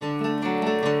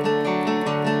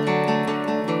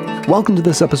Welcome to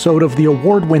this episode of the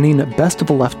award-winning Best of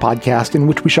the Left podcast, in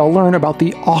which we shall learn about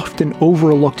the often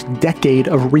overlooked decade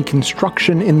of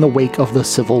Reconstruction in the wake of the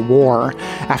Civil War.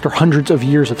 After hundreds of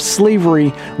years of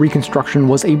slavery, Reconstruction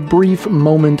was a brief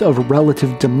moment of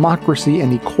relative democracy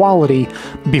and equality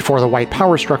before the white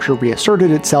power structure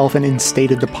reasserted itself and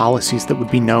instated the policies that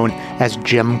would be known as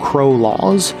Jim Crow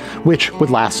laws, which would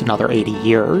last another 80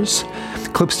 years.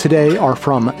 Clips today are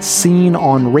from Scene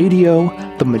on Radio,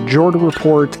 The Majority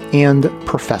Report, and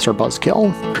Professor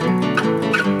Buzzkill.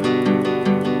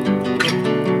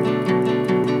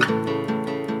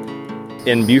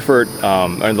 In Beaufort, in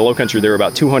the Lowcountry, there were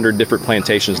about 200 different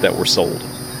plantations that were sold,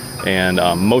 and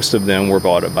most of them were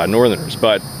bought up by Northerners.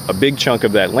 But a big chunk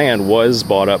of that land was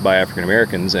bought up by African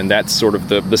Americans, and that's sort of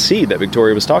the seed that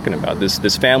Victoria was talking about,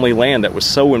 this family land that was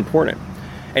so important.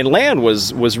 And land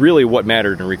was really what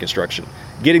mattered in Reconstruction.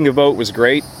 Getting the vote was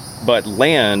great, but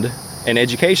land and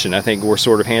education, I think, were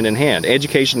sort of hand in hand.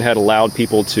 Education had allowed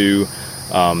people to,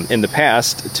 in the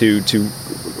past, to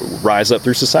rise up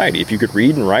through society. If you could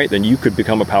read and write, then you could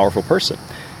become a powerful person.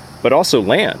 But also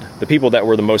land. The people that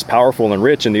were the most powerful and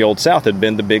rich in the Old South had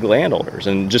been the big landowners.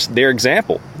 And just their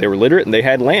example, they were literate and they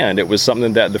had land. It was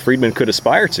something that the freedmen could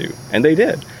aspire to, and they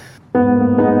did.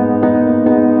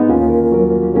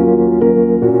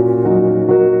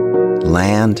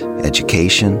 Land,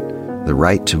 education, the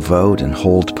right to vote and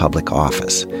hold public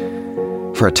office.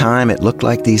 For a time, it looked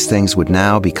like these things would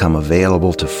now become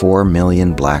available to 4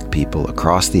 million black people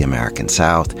across the American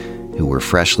South who were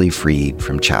freshly freed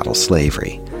from chattel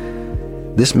slavery.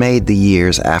 This made the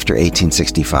years after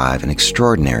 1865 an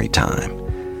extraordinary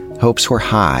time. Hopes were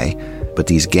high, but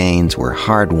these gains were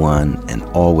hard-won and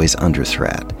always under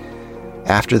threat.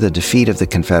 After the defeat of the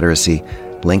Confederacy,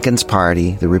 Lincoln's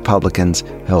party, the Republicans,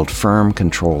 held firm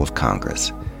control of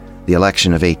Congress. The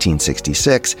election of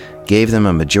 1866 gave them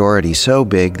a majority so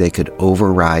big they could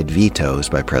override vetoes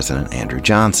by President Andrew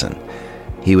Johnson.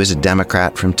 He was a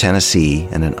Democrat from Tennessee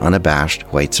and an unabashed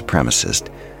white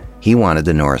supremacist. He wanted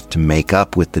the North to make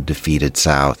up with the defeated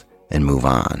South and move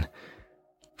on.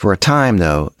 For a time,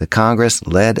 though, the Congress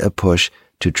led a push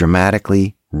to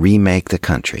dramatically remake the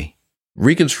country.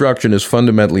 Reconstruction is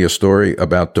fundamentally a story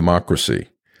about democracy.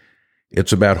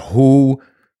 It's about who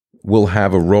will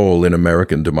have a role in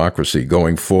American democracy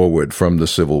going forward from the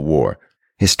Civil War.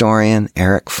 Historian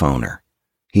Eric Foner.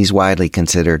 He's widely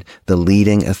considered the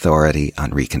leading authority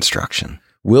on Reconstruction.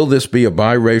 Will this be a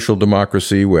biracial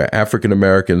democracy where African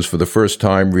Americans for the first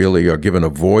time really are given a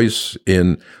voice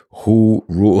in who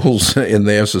rules in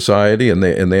their society and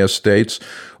in their states?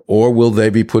 Or will they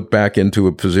be put back into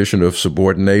a position of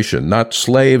subordination? Not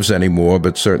slaves anymore,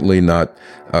 but certainly not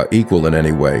equal in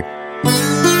any way.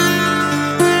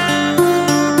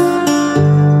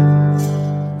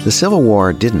 The Civil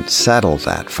War didn't settle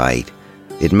that fight.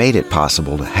 It made it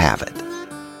possible to have it.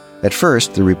 At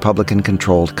first, the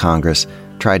Republican-controlled Congress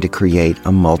tried to create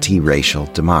a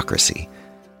multiracial democracy.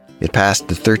 It passed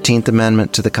the 13th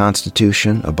Amendment to the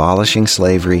Constitution, abolishing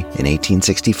slavery in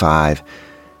 1865.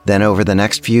 Then over the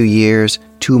next few years,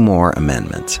 2 more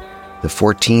amendments. The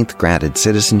 14th granted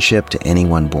citizenship to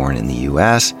anyone born in the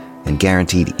U.S. and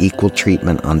guaranteed equal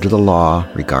treatment under the law,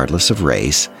 regardless of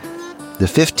race. The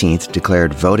 15th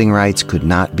declared voting rights could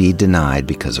not be denied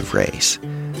because of race.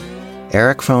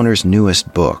 Eric Foner's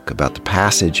newest book about the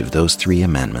passage of those 3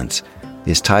 amendments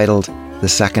is titled The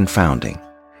Second Founding.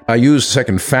 I use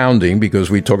Second Founding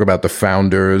because we talk about the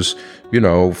founders,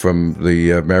 from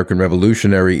the American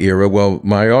Revolutionary era. Well,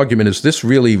 my argument is this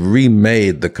really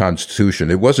remade the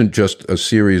Constitution. It wasn't just a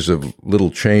series of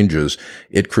little changes.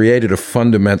 It created a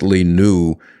fundamentally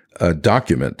new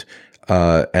document.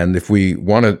 And if we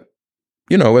want to,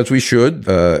 as we should,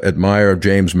 admire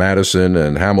James Madison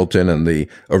and Hamilton and the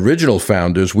original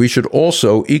founders, we should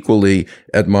also equally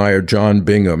admire John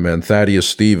Bingham and Thaddeus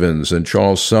Stevens and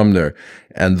Charles Sumner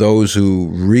and those who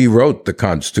rewrote the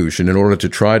Constitution in order to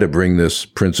try to bring this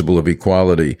principle of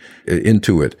equality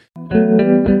into it.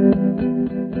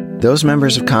 Those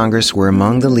members of Congress were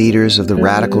among the leaders of the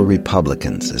Radical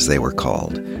Republicans, as they were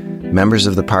called. Members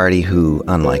of the party who,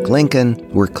 unlike Lincoln,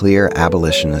 were clear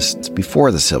abolitionists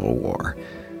before the Civil War.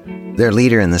 Their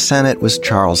leader in the Senate was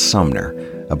Charles Sumner,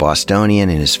 a Bostonian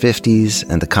in his 50s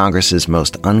and the Congress's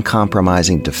most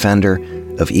uncompromising defender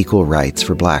of equal rights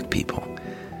for black people.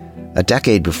 A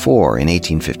decade before, in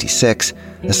 1856,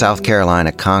 a South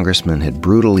Carolina congressman had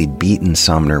brutally beaten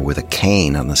Sumner with a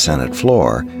cane on the Senate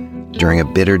floor during a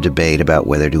bitter debate about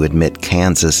whether to admit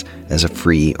Kansas as a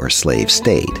free or slave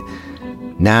state.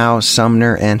 Now,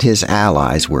 Sumner and his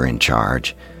allies were in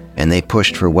charge, and they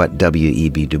pushed for what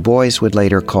W.E.B. Du Bois would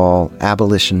later call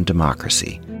abolition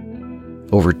democracy.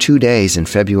 Over 2 days in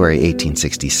February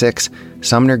 1866,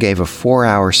 Sumner gave a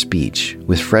 4-hour speech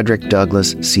with Frederick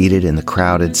Douglass seated in the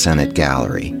crowded Senate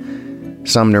gallery.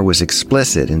 Sumner was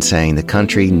explicit in saying the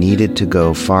country needed to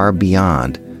go far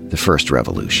beyond the first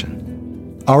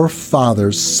revolution. Our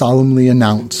fathers solemnly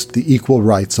announced the equal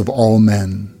rights of all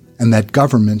men, and that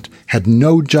government had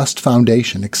no just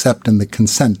foundation except in the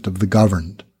consent of the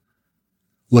governed.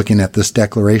 Looking at this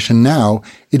declaration now,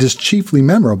 it is chiefly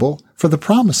memorable for the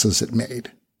promises it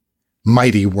made.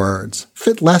 Mighty words,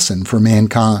 fit lesson for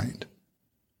mankind.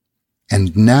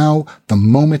 And now the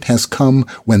moment has come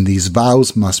when these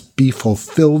vows must be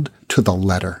fulfilled to the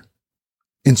letter.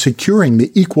 In securing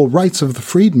the equal rights of the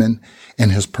freedman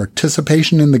and his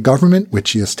participation in the government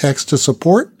which he is taxed to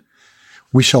support,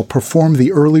 we shall perform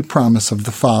the early promise of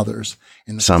the fathers.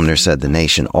 Sumner said the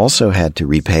nation also had to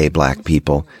repay black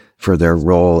people for their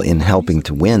role in helping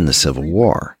to win the Civil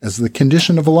War, as the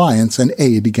condition of alliance and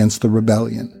aid against the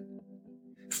rebellion.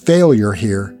 Failure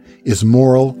here is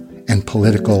moral and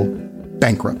political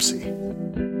bankruptcy.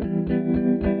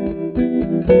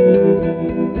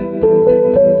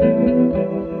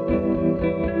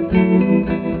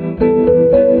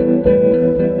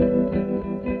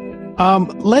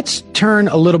 Let's turn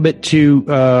a little bit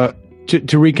to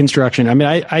Reconstruction. I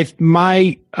mean,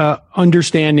 my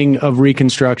understanding of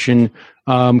Reconstruction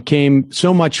came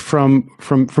so much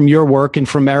from your work and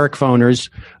from Eric Foner's,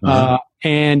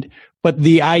 but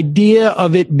the idea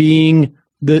of it being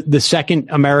the second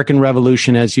American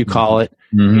Revolution, as you call it,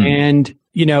 and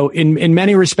in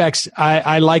many respects,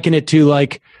 I liken it to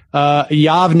like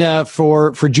Yavne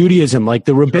for Judaism, like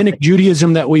the rabbinic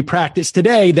Judaism that we practice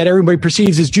today, that everybody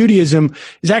perceives as Judaism,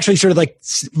 is actually sort of like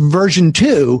version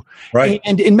 2. Right.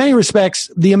 And in many respects,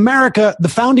 the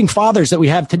founding fathers that we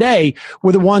have today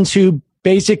were the ones who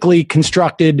basically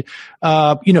constructed,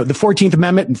 the 14th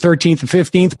Amendment and 13th and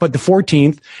 15th, but the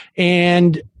 14th.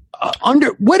 And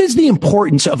what is the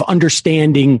importance of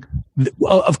understanding,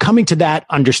 of coming to that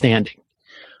understanding?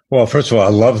 Well, first of all, I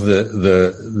love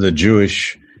the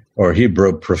Jewish or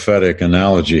Hebrew prophetic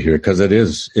analogy here, because it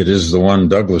is the one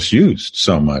Douglass used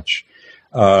so much.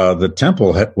 The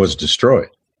temple was destroyed.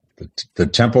 The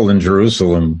temple in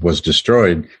Jerusalem was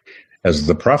destroyed, as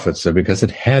the prophet said, because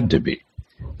it had to be.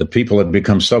 The people had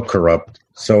become so corrupt,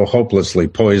 so hopelessly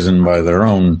poisoned by their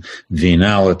own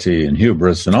venality and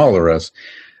hubris and all the rest.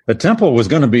 The temple was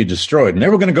going to be destroyed, and they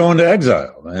were going to go into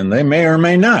exile, and they may or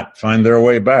may not find their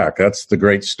way back. That's the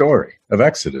great story of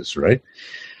Exodus, right?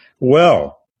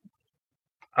 Well,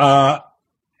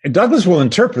 Douglass will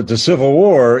interpret the Civil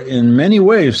War in many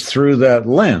ways through that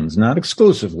lens, not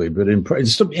exclusively, but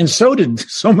and so did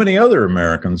so many other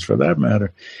Americans, for that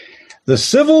matter. The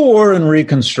Civil War and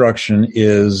Reconstruction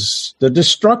is the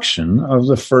destruction of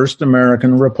the first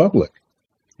American Republic.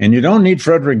 And you don't need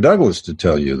Frederick Douglass to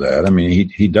tell you that. I mean,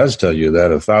 he does tell you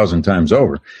that 1,000 times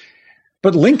over.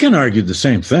 But Lincoln argued the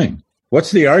same thing.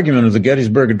 What's the argument of the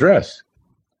Gettysburg Address?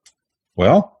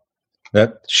 Well,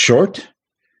 that short,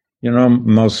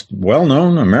 most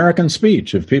well-known American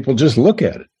speech, if people just look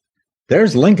at it.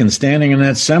 There's Lincoln standing in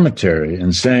that cemetery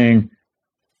and saying,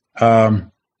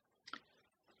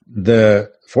 the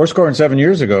 7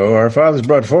 years ago, our fathers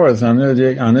brought forth on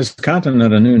this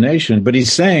continent a new nation, but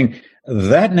he's saying,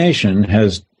 that nation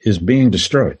is being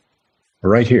destroyed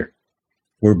right here.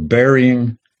 We're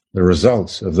burying the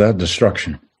results of that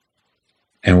destruction,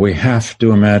 and we have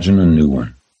to imagine a new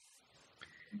one.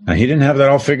 Now, he didn't have that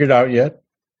all figured out yet,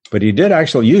 but he did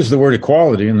actually use the word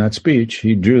equality in that speech.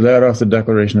 He drew that off the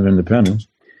Declaration of Independence.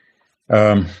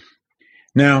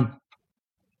 Now,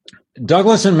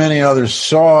 Douglass and many others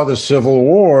saw the Civil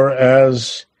War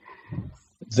as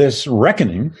this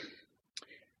reckoning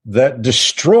that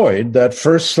destroyed that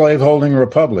first slaveholding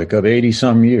republic of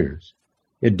 80-some years.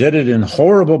 It did it in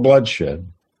horrible bloodshed,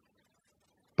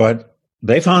 but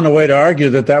they found a way to argue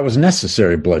that was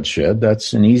necessary bloodshed.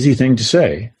 That's an easy thing to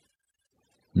say,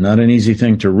 not an easy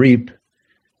thing to reap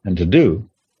and to do.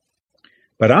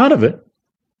 But out of it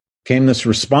came this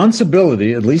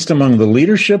responsibility, at least among the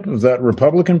leadership of that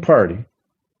Republican Party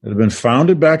that had been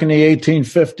founded back in the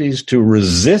 1850s, to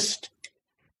resist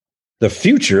the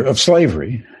future of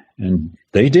slavery, and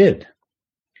they did.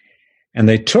 And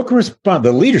they took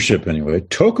the leadership anyway,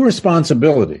 took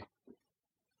responsibility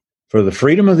for the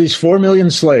freedom of these 4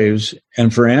 million slaves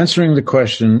and for answering the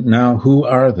question, now, who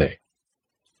are they?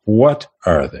 What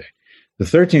are they? The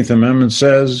 13th Amendment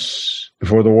says,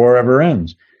 before the war ever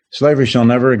ends, slavery shall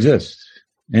never exist.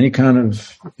 Any kind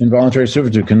of involuntary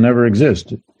servitude can never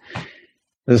exist.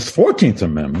 This 14th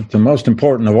Amendment, the most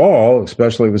important of all,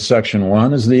 especially with Section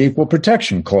 1, is the Equal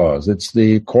Protection Clause. It's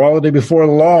the Equality Before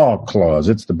Law Clause.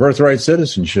 It's the Birthright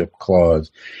Citizenship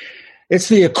Clause. It's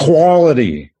the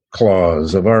Equality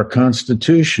Clause of our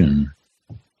Constitution.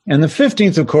 And the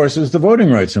 15th, of course, is the Voting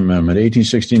Rights Amendment,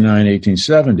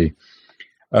 1869-1870,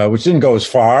 which didn't go as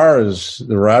far as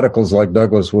the radicals like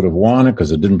Douglas would have wanted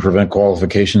because it didn't prevent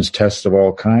qualifications tests of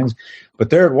all kinds. But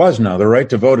there it was now, the right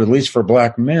to vote, at least for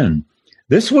black men.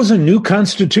 This was a new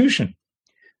constitution.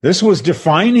 This was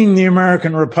defining the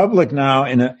American Republic now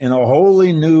in a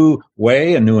wholly new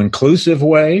way, a new inclusive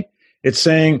way. It's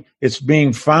saying it's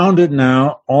being founded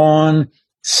now on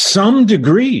some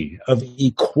degree of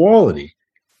equality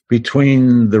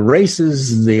between the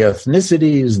races, the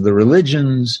ethnicities, the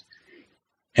religions.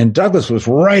 And Douglas was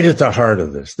right at the heart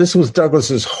of this. This was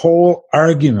Douglas's whole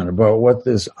argument about what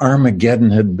this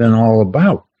Armageddon had been all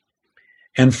about.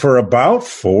 And for about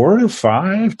 4 to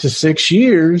 5 to 6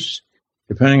 years,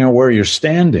 depending on where you're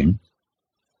standing,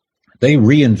 they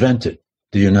reinvented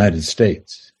the United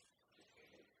States.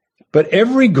 But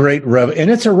every great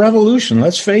and it's a revolution,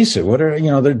 let's face it. There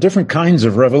are different kinds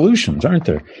of revolutions, aren't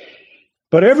there?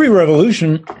 But every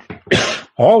revolution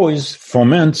always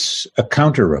foments a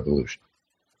counter-revolution.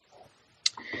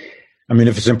 I mean,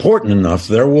 if it's important enough,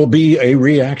 there will be a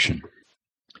reaction.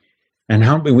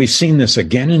 And we've seen this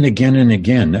again and again and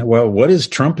again. Well, what is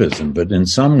Trumpism? But in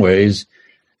some ways,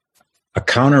 a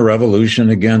counter-revolution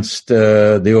against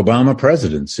the Obama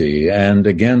presidency and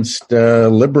against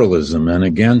liberalism and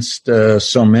against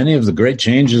so many of the great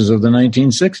changes of the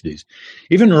 1960s.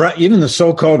 Even the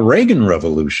so-called Reagan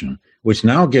Revolution, which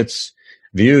now gets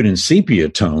viewed in sepia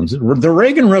tones. The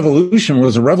Reagan Revolution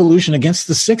was a revolution against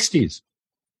the 60s.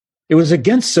 It was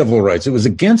against civil rights. It was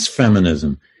against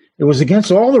feminism. It was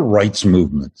against all the rights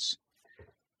movements.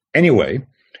 Anyway,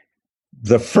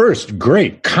 the first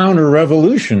great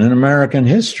counter-revolution in American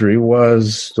history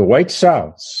was the White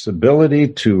South's ability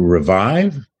to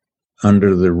revive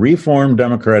under the Reformed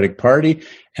Democratic Party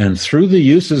and through the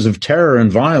uses of terror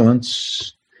and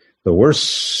violence, the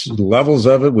worst levels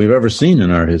of it we've ever seen in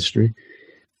our history.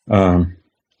 The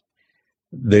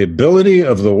ability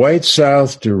of the White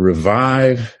South to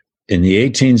revive in the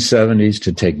 1870s,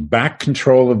 to take back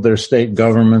control of their state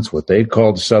governments, what they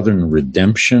called Southern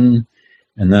redemption,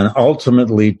 and then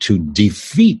ultimately to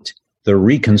defeat the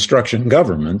Reconstruction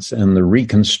governments and the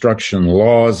Reconstruction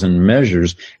laws and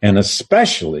measures, and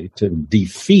especially to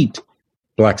defeat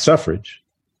black suffrage,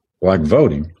 black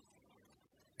voting,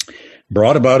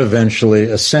 brought about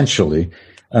essentially,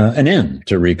 an end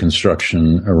to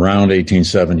Reconstruction around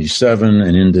 1877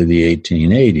 and into the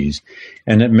 1880s.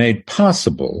 And it made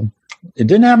possible, it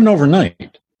didn't happen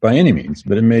overnight by any means,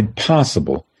 but it made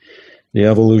possible the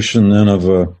evolution then of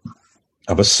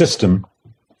a system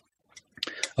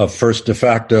of first de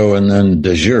facto and then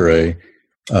de jure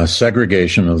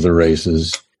segregation of the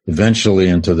races, eventually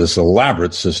into this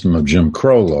elaborate system of Jim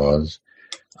Crow laws,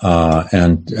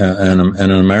 and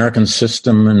an American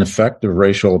system, in effect, of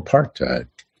racial apartheid.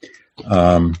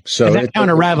 So and that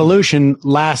counter-revolution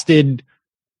lasted,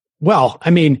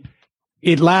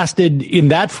 it lasted in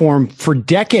that form for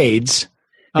decades.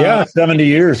 70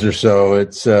 years or so.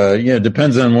 It's it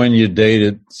depends on when you date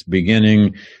its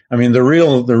beginning. I mean, the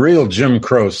real Jim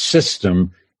Crow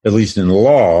system, at least in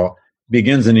law,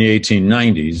 begins in the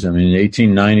 1890s. I mean, the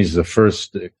 1890s, the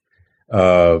first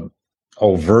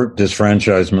overt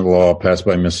disfranchisement law passed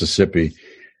by Mississippi.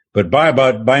 But by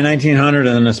 1900,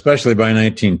 and especially by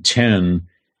 1910,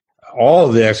 all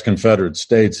of the ex-Confederate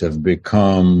states have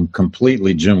become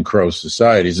completely Jim Crow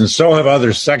societies, and so have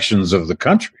other sections of the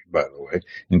country, by the way,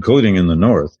 including in the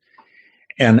North.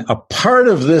 And a part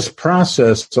of this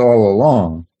process all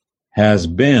along has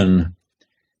been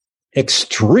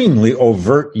extremely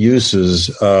overt uses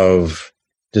of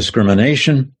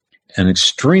discrimination and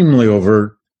extremely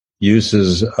overt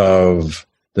uses of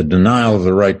the denial of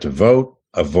the right to vote,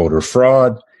 of voter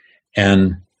fraud,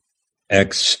 and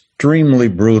extremely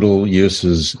brutal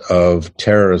uses of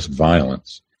terrorist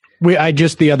violence.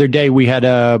 The other day we had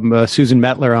Susan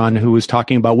Mettler on who was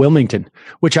talking about Wilmington,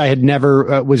 which I had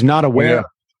never was not aware,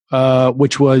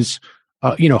 which was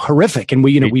horrific. And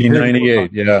we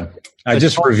 1898, yeah. I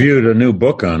just reviewed a new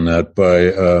book on that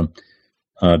by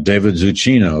David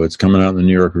Zucchino. It's coming out in the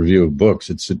New York Review of Books.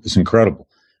 It's incredible.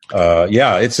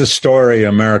 It's a story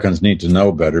Americans need to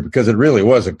know better, because it really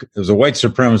was a white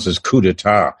supremacist coup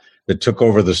d'etat that took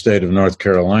over the state of North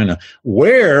Carolina,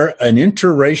 where an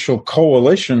interracial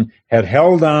coalition had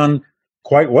held on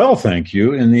quite well, thank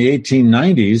you, in the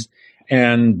 1890s.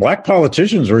 And black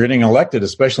politicians were getting elected,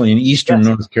 especially in eastern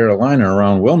North Carolina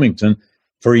around Wilmington.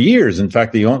 for years. In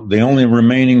fact, the only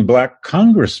remaining black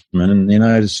congressman in the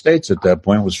United States at that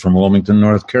point was from Wilmington,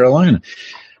 North Carolina.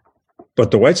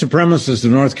 But the white supremacists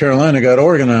of North Carolina got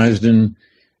organized in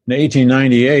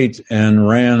 1898 and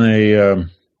ran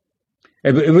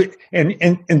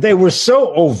and they were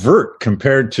so overt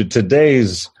compared to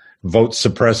today's vote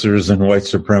suppressors and white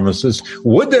supremacists.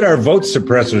 Would that our vote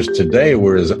suppressors today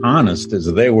were as honest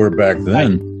as they were back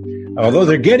then. Although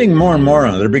they're getting more and more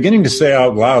on it. They're beginning to say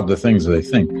out loud the things they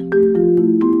think.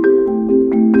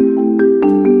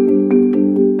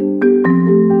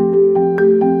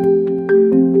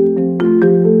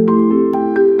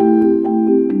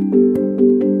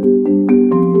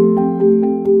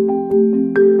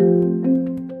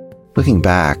 Looking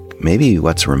back, maybe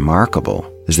what's remarkable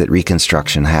is that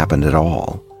Reconstruction happened at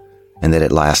all, and that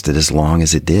it lasted as long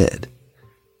as it did.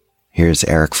 Here's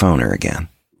Eric Foner again.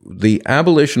 The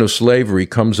abolition of slavery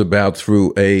comes about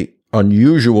through a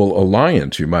unusual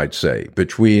alliance, you might say,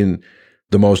 between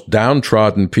the most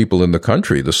downtrodden people in the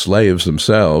country, the slaves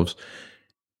themselves,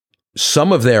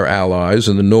 some of their allies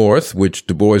in the North, which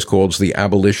Du Bois calls the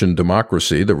abolition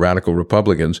democracy, the radical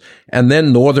Republicans, and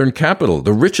then Northern capital,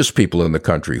 the richest people in the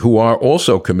country, who are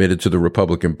also committed to the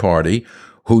Republican Party,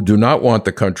 who do not want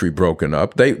the country broken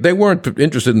up. They weren't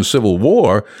interested in civil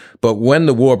war, but when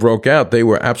the war broke out, they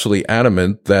were absolutely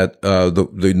adamant that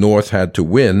the North had to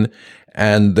win,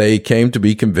 and they came to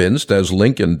be convinced, as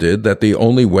Lincoln did, that the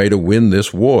only way to win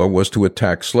this war was to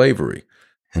attack slavery.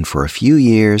 And for a few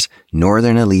years,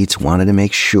 Northern elites wanted to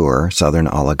make sure Southern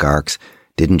oligarchs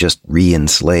didn't just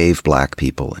re-enslave black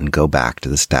people and go back to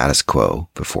the status quo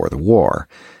before the war.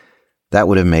 That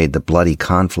would have made the bloody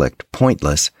conflict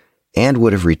pointless and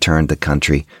would have returned the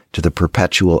country to the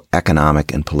perpetual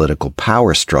economic and political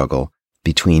power struggle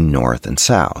between North and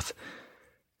South.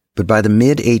 But by the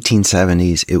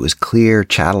mid-1870s, it was clear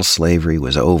chattel slavery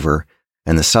was over,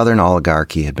 and the Southern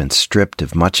oligarchy had been stripped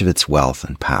of much of its wealth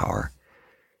and power.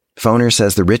 Foner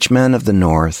says the rich men of the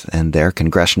North and their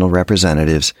congressional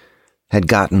representatives had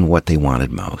gotten what they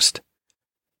wanted most.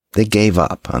 They gave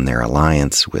up on their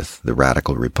alliance with the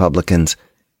radical Republicans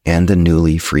and the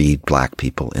newly freed black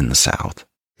people in the South.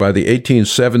 By the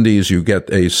 1870s, you get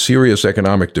a serious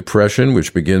economic depression,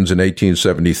 which begins in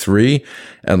 1873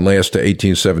 and lasts to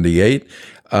 1878.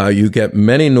 You get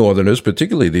many Northerners,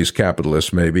 particularly these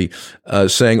capitalists maybe,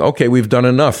 saying, okay, we've done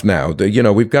enough now.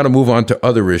 We've got to move on to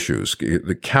other issues.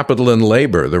 The capital and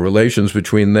labor, the relations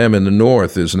between them and the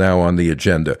North is now on the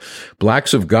agenda.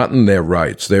 Blacks have gotten their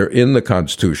rights. They're in the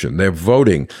Constitution. They're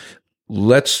voting.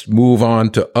 Let's move on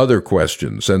to other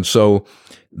questions. And so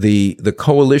the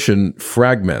coalition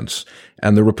fragments,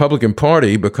 and the Republican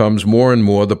Party becomes more and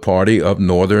more the party of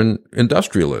Northern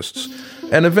industrialists.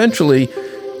 And eventually,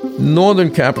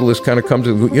 Northern capitalists kind of come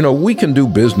to, we can do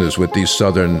business with the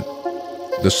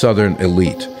Southern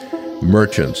elite,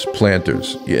 merchants,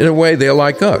 planters. In a way, they're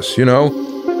like us, In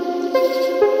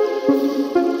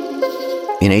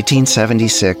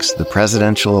 1876, the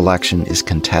presidential election is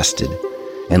contested,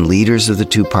 and leaders of the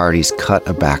two parties cut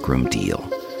a backroom deal.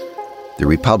 The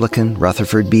Republican,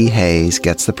 Rutherford B. Hayes,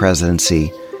 gets the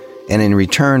presidency, and in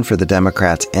return for the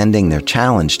Democrats ending their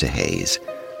challenge to Hayes,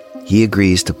 he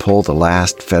agrees to pull the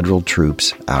last federal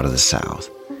troops out of the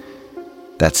South.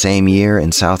 That same year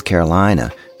in South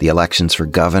Carolina, the elections for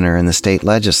governor and the state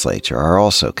legislature are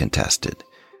also contested.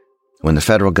 When the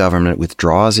federal government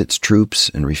withdraws its troops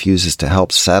and refuses to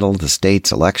help settle the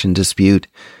state's election dispute,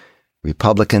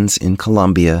 Republicans in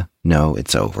Columbia know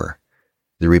it's over.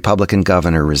 The Republican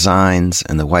governor resigns,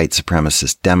 and the white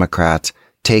supremacist Democrats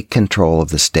take control of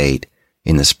the state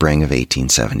in the spring of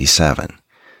 1877.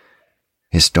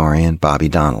 Historian Bobby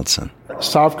Donaldson.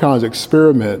 South Carolina's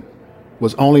experiment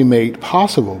was only made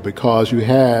possible because you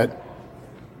had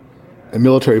a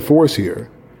military force here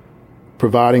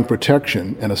providing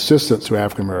protection and assistance to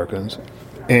African Americans.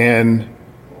 And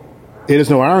it is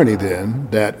no irony then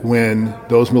that when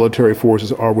those military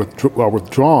forces are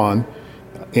withdrawn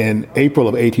in April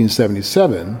of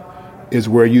 1877 is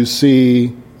where you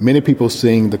see many people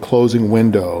seeing the closing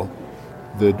window,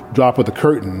 the drop of the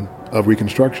curtain of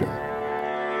Reconstruction.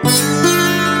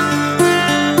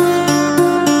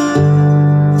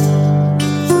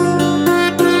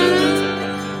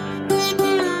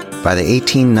 By the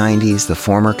 1890s, the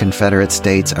former Confederate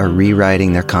states are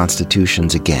rewriting their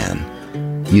constitutions again,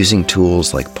 using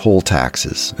tools like poll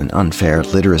taxes and unfair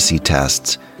literacy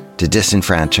tests to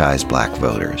disenfranchise black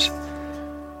voters.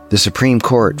 The Supreme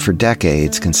Court, for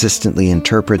decades, consistently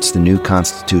interprets the new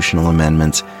constitutional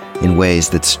amendments in ways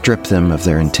that strip them of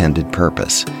their intended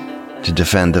purpose, to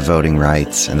defend the voting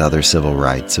rights and other civil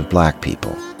rights of black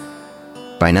people.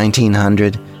 By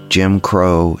 1900, Jim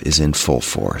Crow is in full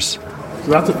force. So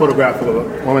that's a photograph of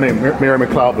a woman named Mary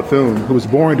McLeod Bethune, who was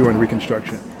born during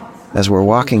Reconstruction. As we're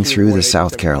walking through the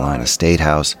South Carolina State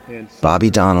House, Bobby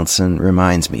Donaldson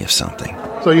reminds me of something.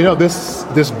 So,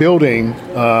 this building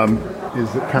is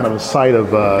kind of a site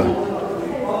of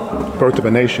Birth of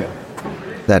a Nation.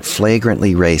 That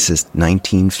flagrantly racist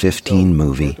 1915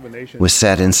 movie was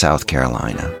set in South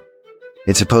Carolina.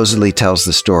 It supposedly tells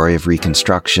the story of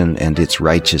Reconstruction and its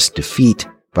righteous defeat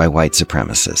by white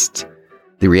supremacists,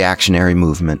 the reactionary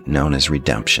movement known as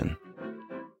Redemption.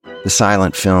 The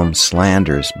silent film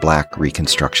slanders black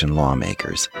Reconstruction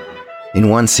lawmakers. In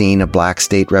one scene, a black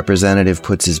state representative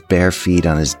puts his bare feet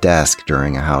on his desk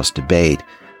during a House debate,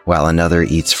 while another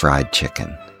eats fried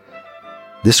chicken.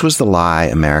 This was the lie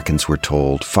Americans were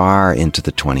told far into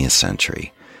the 20th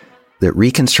century, that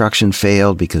Reconstruction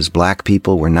failed because black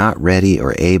people were not ready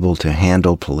or able to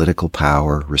handle political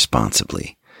power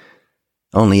responsibly.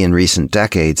 Only in recent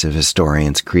decades have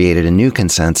historians created a new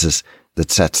consensus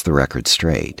that sets the record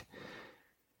straight.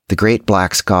 The great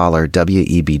black scholar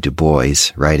W.E.B. Du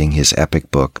Bois, writing his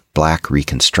epic book Black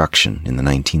Reconstruction in the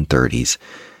 1930s,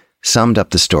 summed up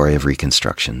the story of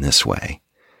Reconstruction this way.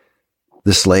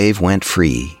 The slave went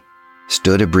free,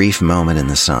 stood a brief moment in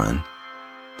the sun,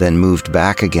 then moved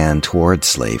back again toward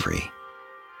slavery.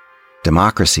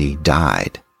 Democracy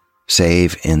died,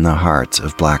 save in the hearts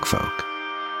of black folk.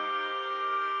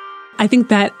 I think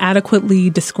that adequately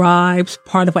describes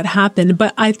part of what happened,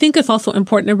 but I think it's also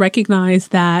important to recognize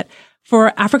that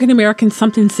for African Americans,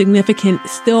 something significant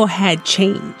still had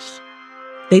changed.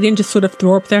 They didn't just sort of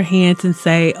throw up their hands and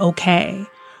say, okay.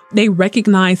 They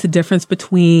recognized the difference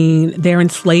between their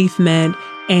enslavement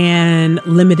and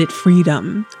limited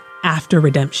freedom after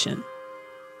redemption.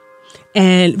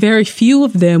 And very few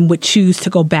of them would choose to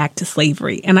go back to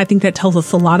slavery. And I think that tells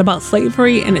us a lot about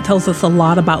slavery, and it tells us a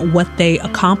lot about what they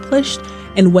accomplished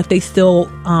and what they still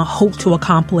hope to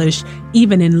accomplish,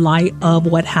 even in light of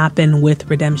what happened with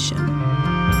redemption.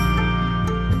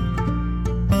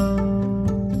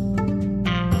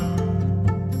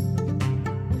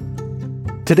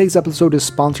 Today's episode is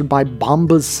sponsored by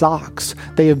Bombas Socks.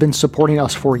 They have been supporting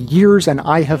us for years, and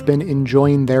I have been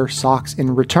enjoying their socks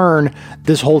in return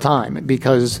this whole time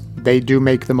because they do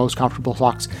make the most comfortable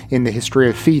socks in the history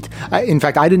of feet. In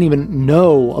fact, I didn't even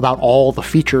know about all the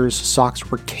features socks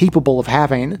were capable of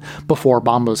having before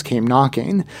Bombas came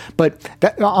knocking. But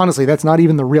honestly, that's not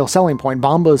even the real selling point.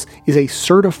 Bombas is a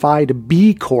certified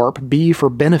B Corp, B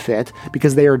for benefit,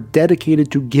 because they are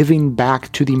dedicated to giving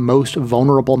back to the most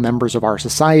vulnerable members of our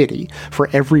society. For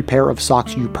every pair of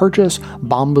socks you purchase,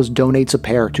 Bombas donates a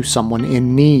pair to someone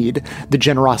in need. The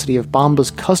generosity of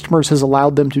Bombas customers has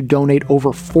allowed them to donate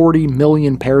over 40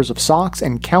 million pairs of socks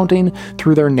and counting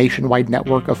through their nationwide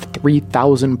network of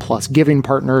 3,000 plus giving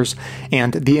partners.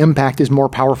 And the impact is more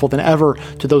powerful than ever.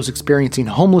 To those experiencing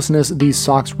homelessness, these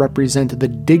socks represent the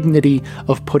dignity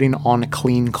of putting on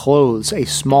clean clothes, a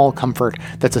small comfort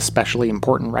that's especially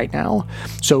important right now.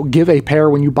 So give a pair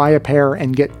when you buy a pair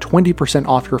and get 20%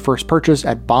 off your first purchase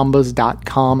at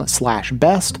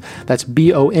bombas.com/best. That's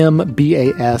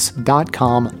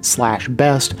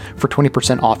BOMBAS.com/best for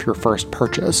 20% off your first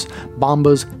purchase.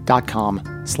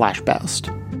 Bombas.com/best.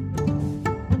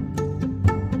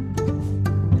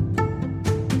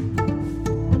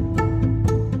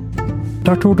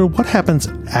 Dr. Woodward, what happens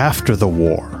after the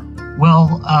war?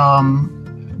 Well,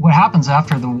 what happens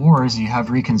after the war is you have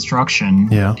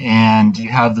Reconstruction, and you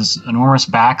have this enormous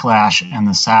backlash in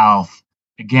the South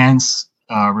against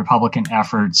Republican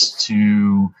efforts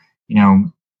to,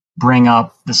 bring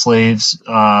up the slaves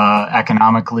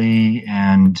economically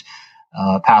and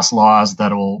pass laws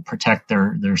that will protect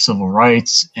their civil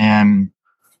rights. And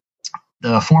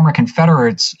the former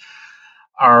Confederates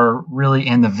are really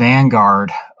in the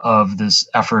vanguard of this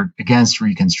effort against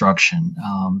Reconstruction.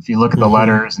 If you look at the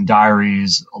letters and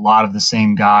diaries, a lot of the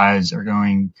same guys who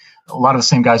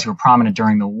were prominent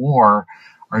during the war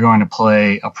are going to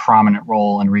play a prominent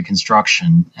role in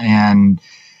Reconstruction. And,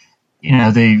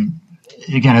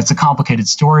 it's a complicated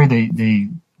story. They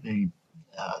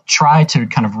try to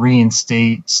kind of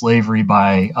reinstate slavery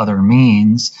by other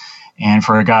means. And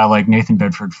for a guy like Nathan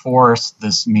Bedford Forrest,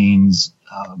 this means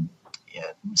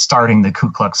starting the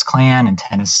Ku Klux Klan in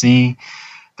Tennessee.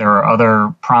 There are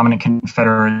other prominent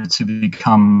Confederates who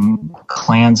become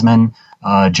Klansmen.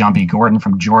 John B. Gordon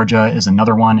from Georgia is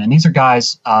another one. And these are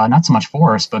guys, not so much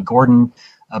Forrest, but Gordon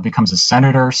becomes a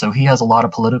senator. So he has a lot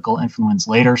of political influence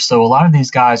later. So a lot of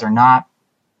these guys are not,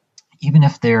 even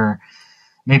if they're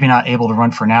maybe not able to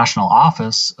run for national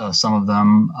office, some of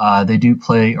them, they do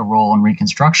play a role in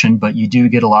Reconstruction, but you do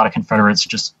get a lot of Confederates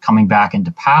just coming back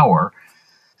into power.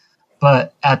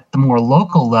 But at the more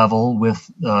local level, with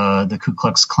the Ku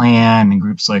Klux Klan and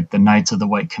groups like the Knights of the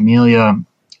White Camellia,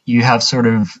 you have sort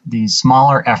of these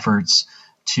smaller efforts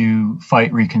to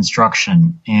fight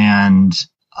Reconstruction. And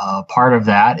part of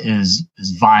that is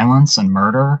violence and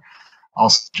murder,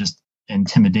 also just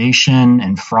intimidation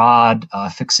and fraud,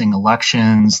 fixing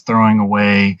elections, throwing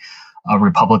away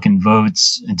Republican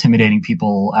votes, intimidating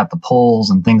people at the polls,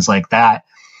 and things like that.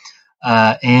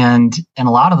 And in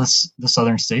a lot of the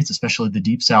southern states, especially the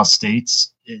Deep South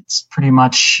states, it's pretty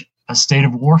much a state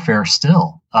of warfare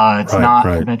still. It's not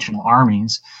conventional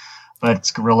armies, but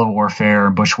it's guerrilla warfare,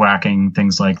 bushwhacking,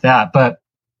 things like that. But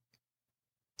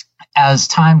as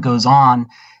time goes on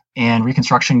and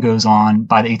Reconstruction goes on,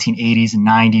 by the 1880s and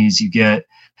 90s, you get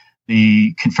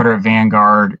the Confederate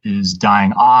vanguard is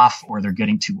dying off, or they're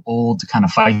getting too old to kind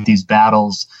of fight these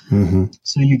battles. Mm-hmm.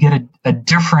 So you get a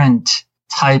different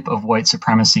type of white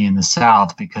supremacy in the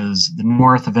South, because the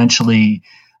North eventually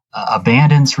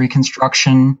abandons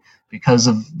Reconstruction because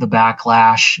of the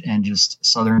backlash and just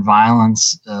Southern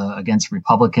violence against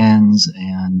Republicans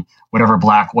and whatever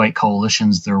black-white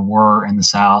coalitions there were in the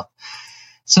South.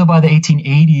 So by the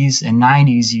 1880s and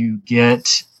 90s, you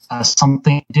get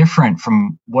something different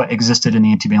from what existed in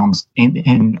the antebellum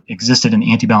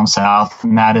South,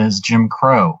 and that is Jim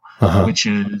Crow, which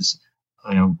is,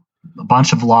 a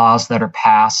bunch of laws that are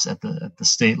passed at the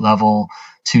state level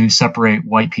to separate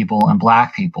white people and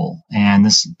black people. And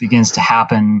this begins to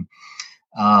happen,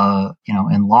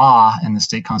 in law and the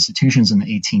state constitutions in the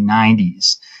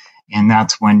 1890s. And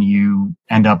that's when you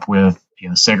end up with,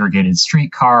 segregated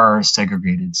streetcars,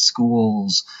 segregated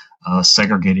schools,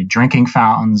 segregated drinking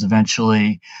fountains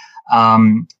eventually.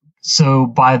 So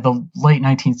by the late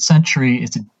 19th century,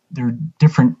 there are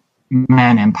different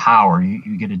men in power.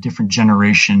 You get a different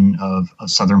generation of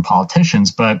Southern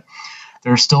politicians, but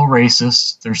they're still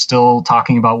racist. They're still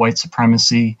talking about white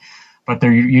supremacy, but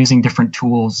they're using different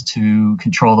tools to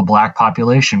control the black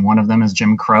population. One of them is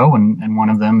Jim Crow, and one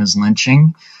of them is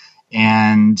lynching.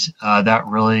 And that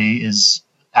really is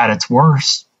at its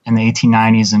worst in the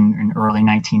 1890s and early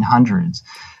 1900s.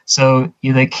 So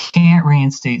they can't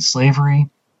reinstate slavery,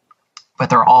 but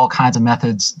there are all kinds of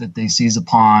methods that they seize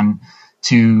upon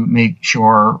to make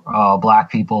sure black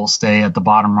people stay at the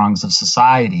bottom rungs of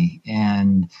society.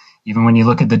 And even when you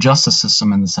look at the justice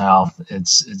system in the South,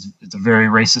 it's a very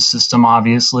racist system,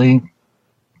 obviously.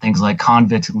 Things like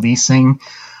convict leasing,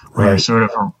 where you're sort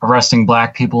of arresting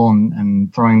black people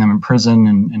and throwing them in prison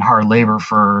and hard labor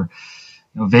for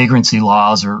vagrancy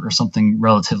laws or something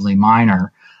relatively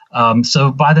minor.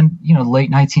 So by the late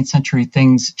 19th century,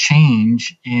 things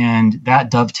change, and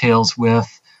that dovetails with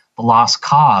the Lost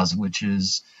Cause, which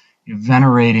is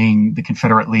venerating the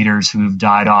Confederate leaders who have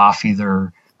died off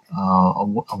either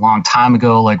a long time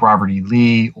ago, like Robert E.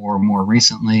 Lee, or more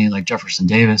recently, like Jefferson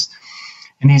Davis.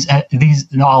 And these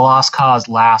Lost Cause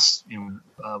lasts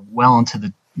well into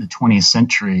the 20th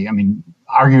century. I mean,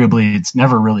 arguably, it's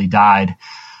never really died,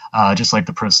 just like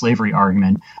the pro-slavery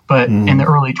argument. But in the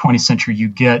early 20th century, you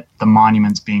get the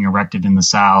monuments being erected in the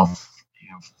South,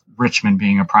 Richmond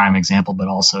being a prime example, but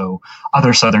also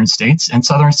other southern states and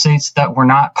southern states that were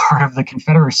not part of the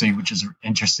Confederacy, which is an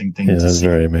interesting thing to see. That's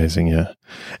very amazing, yeah.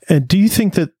 And do you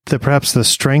think that perhaps the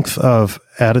strength of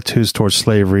attitudes towards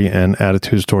slavery and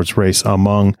attitudes towards race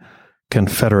among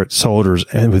Confederate soldiers,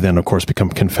 and who then, of course,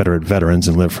 become Confederate veterans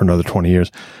and live for another 20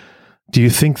 years, do you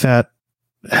think that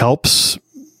helps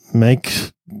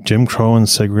make Jim Crow and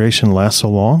segregation last so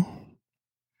long?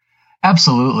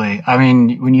 Absolutely. I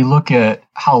mean, when you look at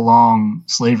how long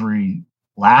slavery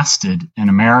lasted in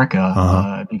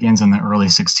America, it begins in the early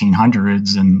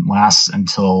 1600s and lasts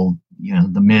until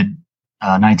the mid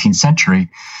 19th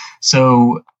century.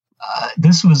 So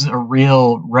this was a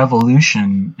real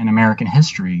revolution in American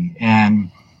history,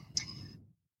 and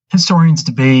historians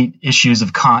debate issues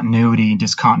of continuity and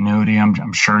discontinuity.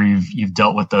 I'm sure you've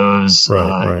dealt with those in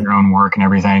your own work and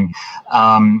everything,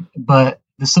 but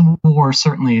the Civil War is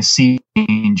certainly a sea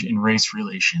change in race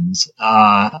relations.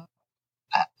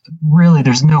 Really,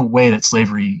 there's no way that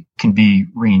slavery can be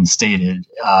reinstated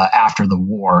after the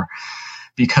war,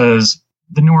 because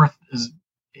the North is,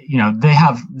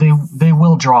 they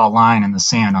will draw a line in the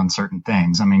sand on certain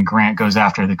things. I mean, Grant goes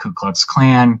after the Ku Klux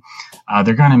Klan.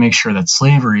 They're going to make sure that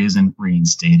slavery isn't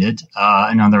reinstated.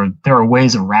 There are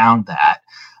ways around that,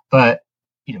 but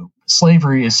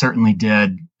slavery is certainly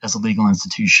dead as a legal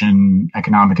institution,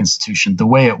 economic institution, the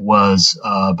way it was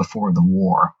before the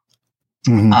war.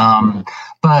 Mm-hmm.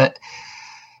 But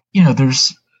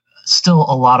there's still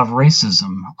a lot of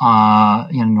racism,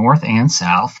 North and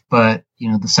South. But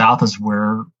the South is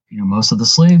where most of the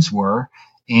slaves were,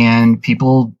 And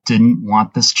people didn't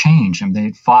want this change, and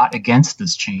they fought against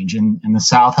this change. And the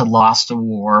South had lost a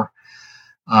war,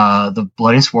 the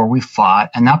bloodiest war we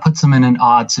fought, and that puts them in an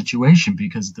odd situation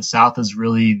because the South is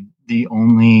really the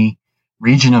only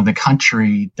region of the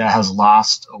country that has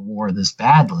lost a war this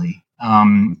badly.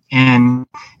 And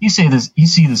you see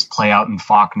this play out in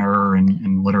Faulkner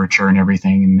and literature and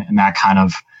everything, and that kind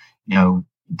of,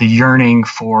 the yearning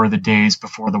for the days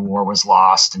before the war was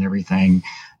lost and everything.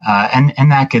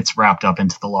 And that gets wrapped up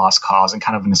into the lost cause and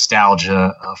kind of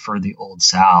nostalgia for the old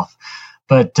South.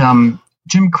 But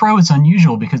Jim Crow is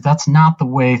unusual because that's not the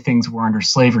way things were under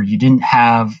slavery. You didn't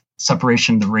have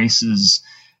separation of the races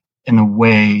in the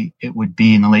way it would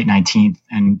be in the late 19th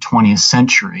and 20th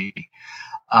century.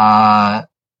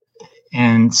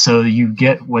 And so you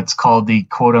get what's called the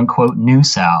quote unquote New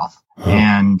South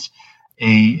and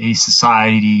a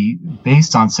society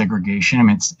based on segregation. I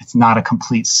mean, it's not a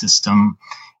complete system.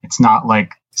 It's not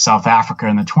like South Africa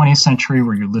in the 20th century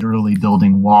where you're literally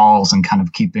building walls and kind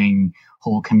of keeping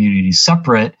whole communities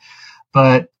separate,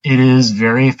 but it is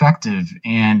very effective.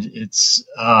 And it's,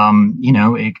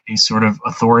 a sort of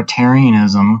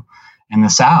authoritarianism in the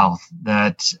South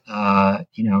that,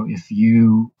 if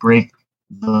you break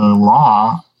the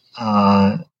law,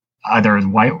 either as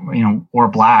white, or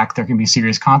black, there can be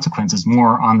serious consequences,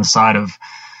 more on the side of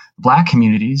Black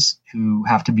communities who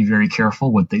have to be very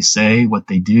careful what they say, what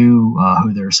they do,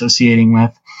 who they're associating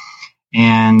with.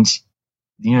 And,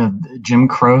 Jim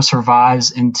Crow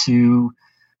survives into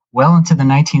the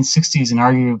 1960s and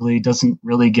arguably doesn't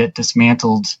really get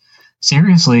dismantled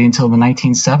seriously until the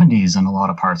 1970s in a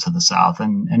lot of parts of the South.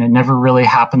 And it never really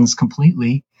happens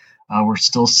completely. We're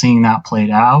still seeing that played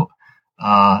out.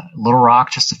 Little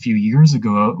Rock just a few years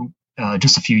ago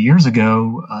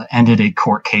ended a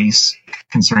court case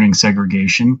concerning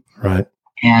segregation. Right.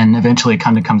 And eventually it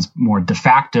kind of becomes more de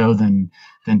facto than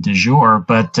de jure.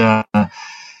 But,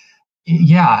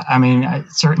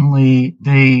 certainly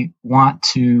they want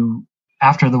to,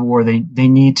 after the war, they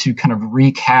need to kind of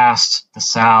recast the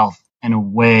South in a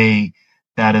way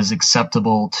that is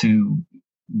acceptable to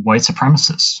white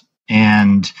supremacists.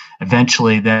 And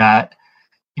eventually that,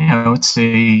 it's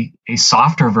a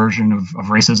softer version of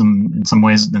racism in some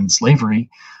ways than slavery,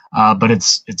 but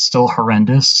it's still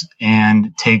horrendous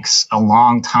and takes a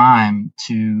long time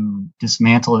to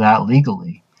dismantle that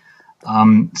legally.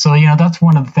 That's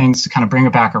one of the things to kind of bring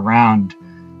it back around.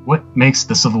 What makes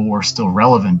the Civil War still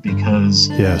relevant? Because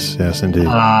yes, indeed.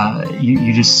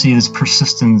 You just see this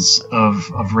persistence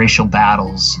of racial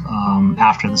battles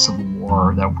after the Civil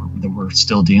War that we're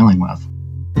still dealing with.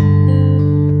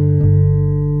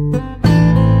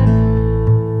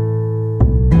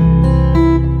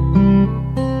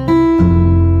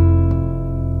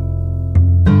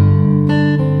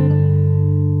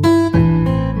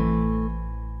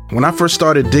 When I first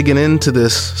started digging into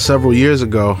this several years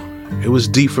ago, it was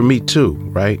deep for me too,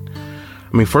 right?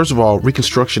 I mean, first of all,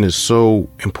 Reconstruction is so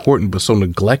important, but so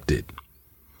neglected.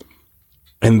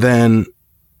 And then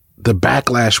the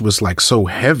backlash was like so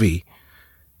heavy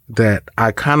that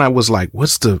I kind of was like,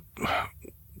 what's the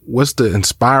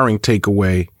inspiring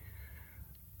takeaway,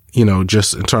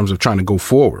 just in terms of trying to go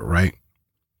forward, right?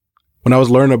 When I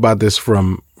was learning about this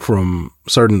from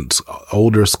certain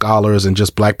older scholars and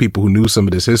just Black people who knew some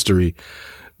of this history,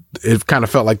 it kind of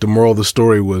felt like the moral of the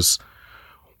story was,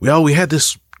 we had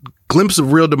this glimpse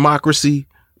of real democracy,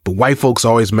 but white folks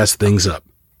always mess things up.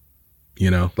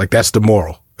 Like that's the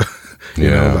moral.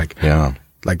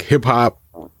 Like hip hop,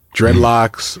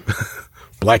 dreadlocks,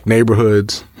 Black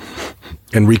neighborhoods,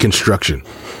 and Reconstruction.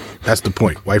 That's the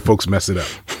point. White folks mess it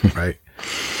up, right?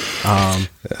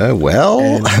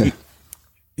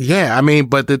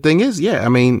 But the thing is,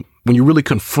 when you really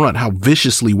confront how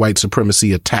viciously white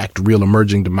supremacy attacked real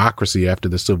emerging democracy after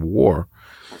the Civil War.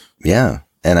 Yeah.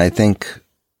 And I think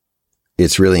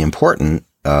it's really important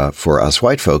for us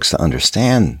white folks to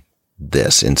understand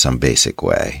this in some basic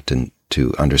way,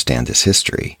 to understand this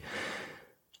history.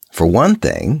 For one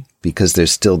thing, because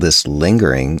there's still this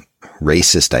lingering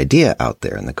racist idea out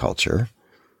there in the culture,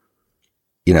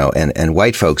 and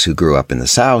white folks who grew up in the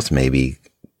South maybe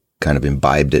kind of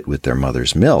imbibed it with their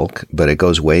mother's milk, but it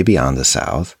goes way beyond the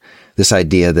South. This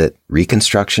idea that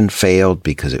Reconstruction failed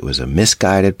because it was a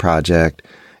misguided project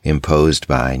imposed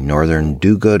by Northern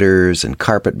do-gooders and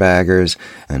carpetbaggers,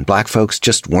 and Black folks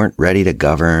just weren't ready to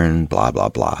govern, blah, blah,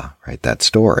 blah, right? That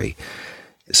story.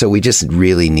 So we just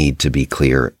really need to be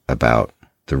clear about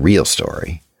the real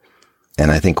story. And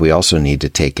I think we also need to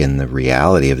take in the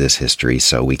reality of this history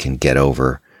so we can get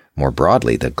over, more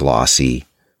broadly, the glossy,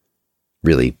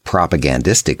 really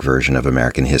propagandistic version of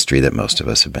American history that most of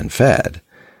us have been fed.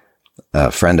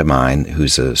 A friend of mine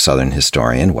who's a Southern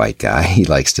historian, white guy, he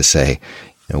likes to say,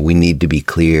 we need to be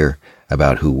clear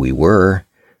about who we were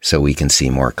so we can see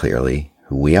more clearly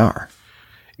who we are.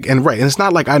 And it's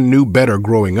not like I knew better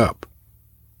growing up,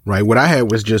 right? What I had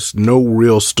was just no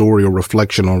real story or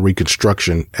reflection on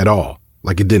Reconstruction at all.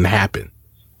 Like it didn't happen.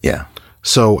 Yeah.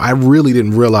 So I really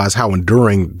didn't realize how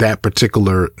enduring that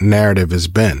particular narrative has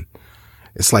been.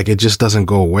 It's like it just doesn't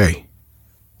go away.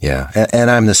 Yeah. And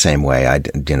I'm the same way.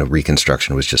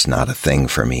 Reconstruction was just not a thing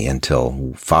for me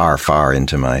until far, far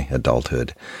into my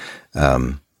adulthood.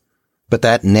 But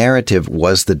that narrative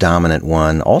was the dominant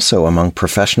one also among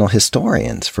professional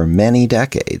historians for many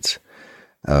decades.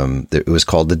 It was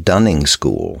called the Dunning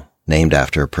School, named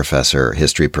after a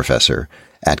history professor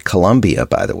at Columbia,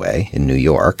 by the way, in New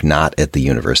York, not at the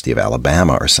University of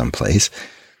Alabama or someplace.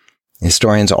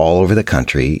 Historians all over the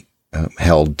country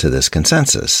held to this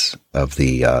consensus of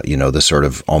the sort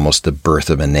of almost the birth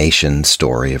of a nation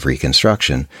story of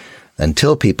Reconstruction,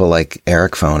 until people like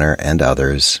Eric Foner and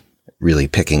others, really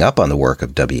picking up on the work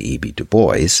of W.E.B. Du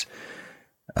Bois,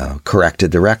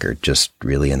 corrected the record just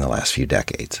really in the last few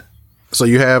decades. So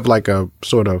you have like a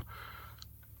sort of,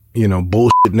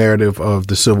 bullshit narrative of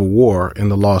the Civil War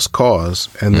and the Lost Cause.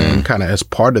 And then kind of as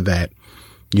part of that,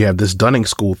 you have this Dunning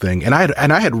School thing. And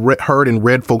I had heard and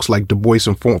read folks like Du Bois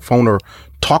and Foner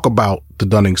talk about the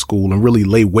Dunning School and really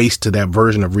lay waste to that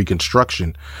version of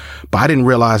Reconstruction. But I didn't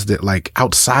realize that like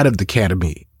outside of the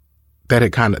academy,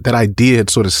 that idea had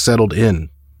sort of settled in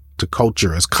to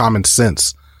culture as common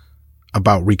sense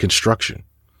about Reconstruction.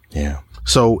 Yeah.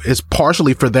 So it's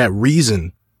partially for that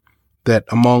reason that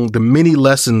among the many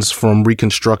lessons from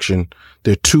Reconstruction,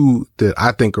 there are two that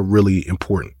I think are really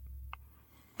important.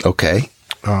 Okay.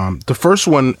 The first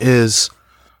one is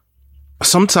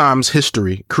sometimes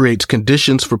history creates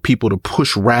conditions for people to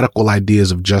push radical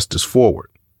ideas of justice forward,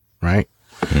 right?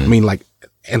 I mean, like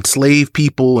enslaved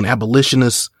people and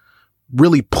abolitionists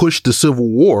really pushed the Civil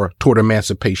War toward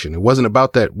emancipation. It wasn't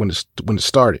about that when it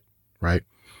started, right?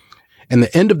 And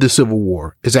the end of the Civil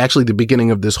War is actually the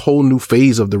beginning of this whole new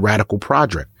phase of the radical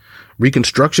project.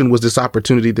 Reconstruction was this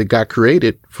opportunity that got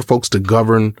created for folks to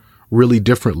govern really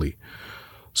differently.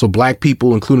 So black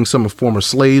people, including some of former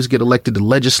slaves, get elected to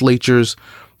legislatures.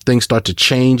 Things start to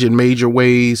change in major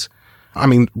ways. I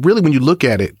mean, really, when you look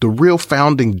at it, the real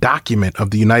founding document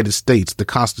of the United States, the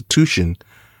Constitution,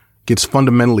 gets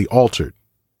fundamentally altered.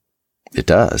 It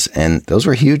does. And those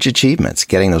were huge achievements,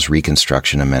 getting those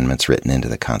Reconstruction amendments written into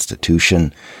the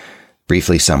Constitution.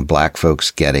 Briefly, some black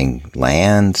folks getting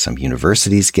land, some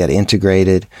universities get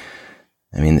integrated.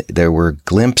 I mean, there were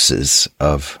glimpses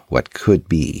of what could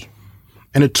be.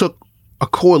 And it took a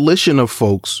coalition of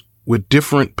folks with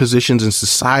different positions in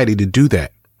society to do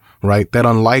that, right? That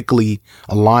unlikely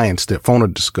alliance that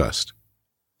Foner discussed.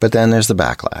 But then there's the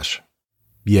backlash.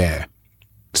 Yeah.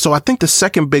 So I think the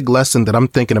second big lesson that I'm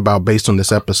thinking about based on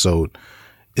this episode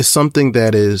is something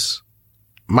that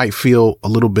might feel a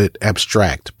little bit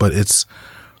abstract, but it's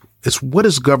what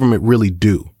does government really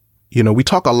do? We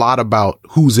talk a lot about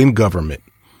who's in government,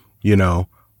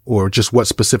 or just what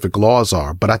specific laws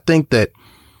are. But I think that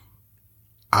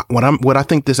what I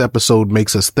think this episode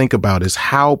makes us think about is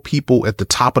how people at the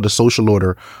top of the social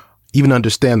order even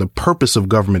understand the purpose of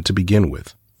government to begin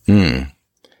with.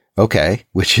 Okay,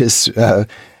 which is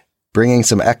bringing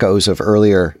some echoes of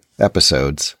earlier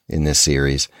episodes in this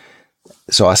series.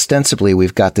 So ostensibly,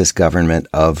 we've got this government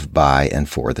of, by, and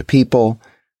for the people.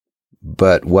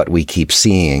 But what we keep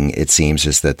seeing, it seems,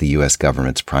 is that the U.S.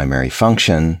 government's primary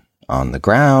function on the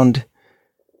ground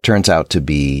turns out to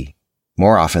be,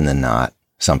 more often than not,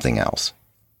 something else.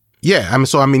 Yeah,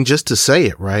 just to say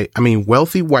it, right?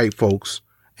 Wealthy white folks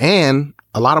and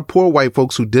a lot of poor white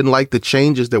folks who didn't like the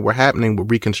changes that were happening with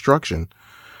Reconstruction.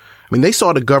 They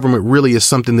saw the government really as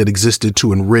something that existed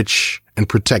to enrich and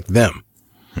protect them.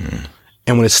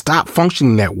 And when it stopped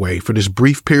functioning that way for this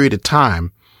brief period of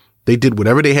time, they did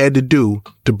whatever they had to do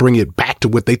to bring it back to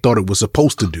what they thought it was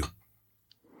supposed to do.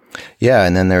 Yeah,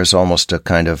 and then there's almost a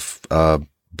kind of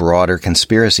broader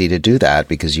conspiracy to do that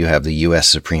because you have the U.S.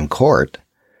 Supreme Court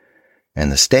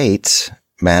and the states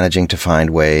managing to find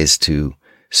ways to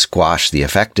squash the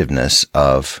effectiveness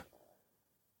of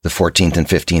the 14th and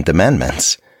 15th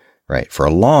Amendments, right? For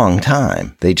a long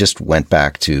time, they just went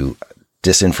back to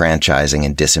disenfranchising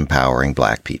and disempowering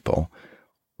black people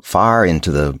far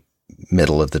into the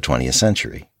middle of the 20th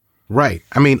century. Right.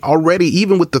 Already,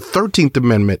 even with the 13th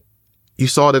Amendment, you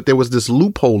saw that there was this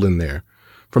loophole in there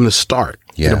from the start.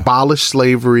 Yeah. It abolished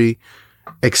slavery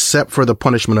except for the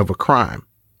punishment of a crime,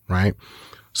 right?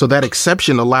 So that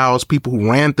exception allows people who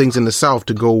ran things in the South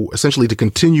to go essentially to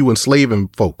continue enslaving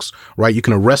folks, right? You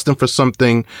can arrest them for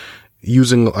something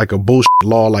using like a bullshit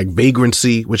law like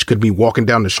vagrancy, which could be walking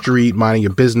down the street, minding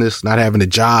your business, not having a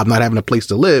job, not having a place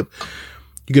to live.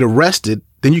 You get arrested,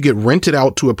 then you get rented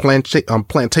out to a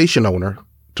plantation owner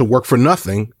to work for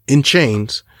nothing in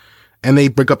chains, and they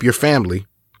break up your family,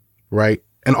 right?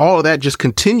 And all of that just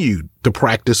continued the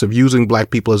practice of using black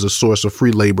people as a source of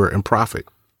free labor and profit.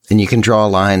 And you can draw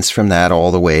lines from that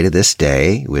all the way to this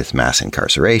day with mass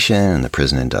incarceration and the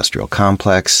prison industrial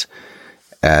complex,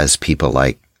 as people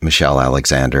like Michelle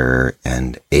Alexander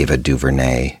and Ava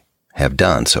DuVernay have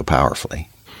done so powerfully.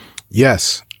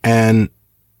 Yes. And,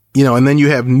 you know, and then you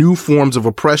have new forms of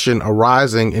oppression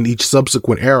arising in each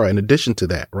subsequent era in addition to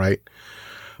that, right?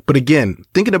 But again,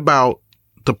 thinking about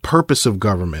the purpose of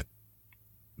government,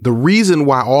 the reason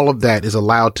why all of that is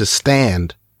allowed to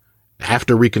stand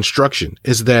after Reconstruction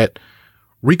is that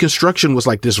Reconstruction was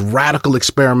like this radical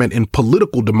experiment in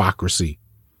political democracy.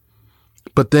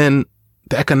 But then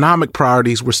the economic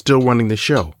priorities were still running the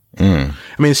show. I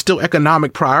mean, it's still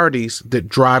economic priorities that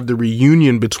drive the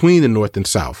reunion between the North and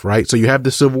South, right? So you have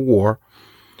the Civil War,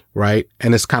 right?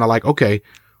 And it's kind of like, okay,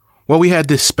 well, we had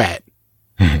this spat.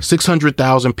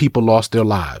 600,000 people lost their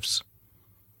lives.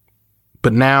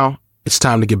 But now it's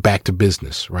time to get back to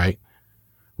business, right?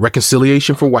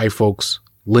 Reconciliation for white folks,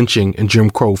 lynching and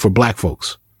Jim Crow for black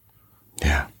folks.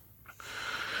 Yeah.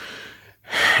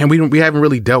 And we haven't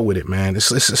really dealt with it, man.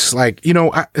 It's like, you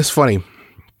know, it's funny.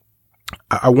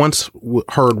 I once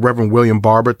heard Reverend William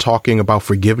Barber talking about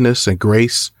forgiveness and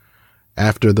grace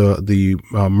after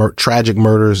the tragic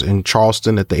murders in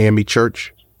Charleston at the AME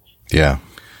Church. Yeah.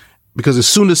 Because as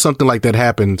soon as something like that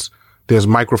happens, there's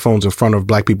microphones in front of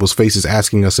black people's faces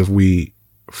asking us if we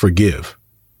forgive,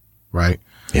 right?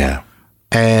 Yeah.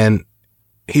 And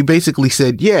he basically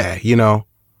said, yeah, you know,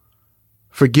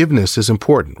 forgiveness is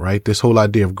important, right? This whole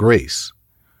idea of grace.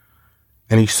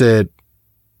 And he said,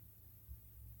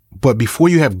 but before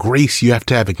you have grace, you have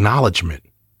to have acknowledgement.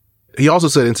 He also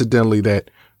said, incidentally, that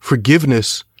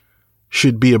forgiveness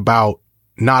should be about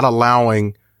not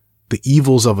allowing the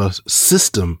evils of a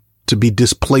system to be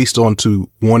displaced onto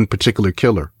one particular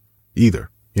killer either.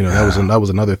 You know, that was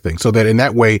another thing. So that in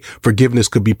that way, forgiveness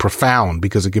could be profound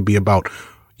because it could be about,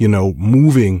 you know,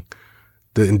 moving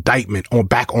the indictment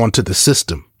back onto the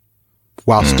system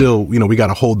while still, you know, we got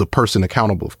to hold the person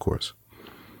accountable, of course.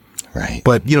 Right.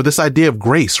 But, you know, this idea of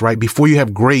grace, right? Before you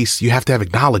have grace, you have to have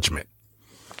acknowledgement.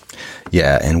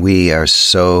 Yeah. And we are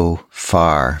so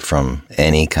far from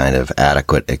any kind of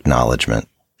adequate acknowledgement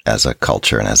as a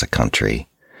culture and as a country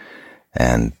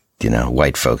and, you know,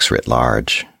 white folks writ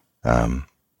large.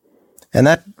 And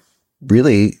that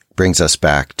really brings us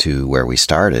back to where we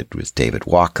started with David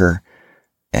Walker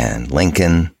and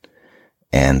Lincoln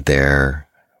and their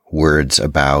words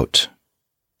about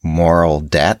moral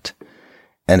debt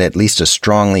and at least a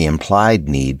strongly implied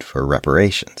need for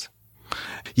reparations.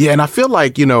 Yeah. And I feel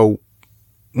like, you know,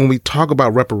 when we talk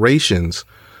about reparations,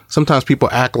 sometimes people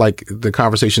act like the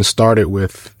conversation started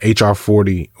with H.R.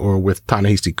 40 or with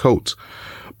Ta-Nehisi Coates.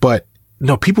 But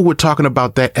no, people were talking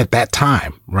about that at that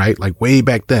time, right? Like way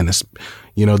back then. It's,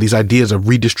 you know, these ideas of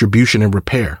redistribution and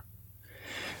repair.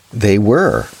 They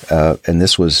were, and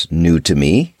this was new to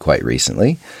me quite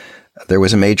recently. There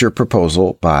was a major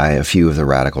proposal by a few of the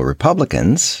radical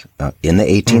Republicans in the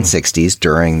 1860s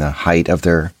during the height of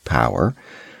their power,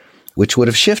 which would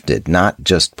have shifted not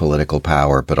just political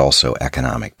power, but also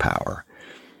economic power.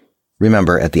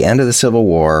 Remember, at the end of the Civil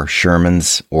War,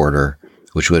 Sherman's order,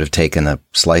 which would have taken a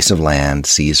slice of land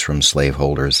seized from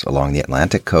slaveholders along the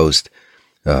Atlantic coast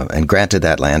and granted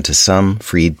that land to some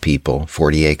freed people,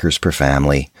 40 acres per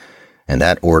family, and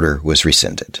that order was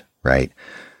rescinded, right?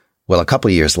 Well, a couple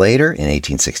of years later, in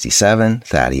 1867,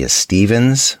 Thaddeus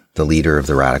Stevens, the leader of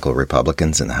the radical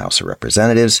Republicans in the House of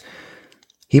Representatives,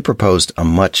 he proposed a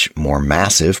much more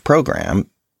massive program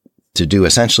to do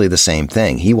essentially the same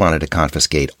thing. He wanted to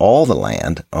confiscate all the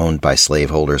land owned by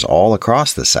slaveholders all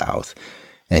across the South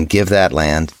and give that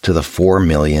land to the 4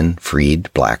 million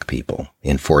freed black people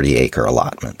in 40-acre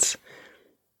allotments.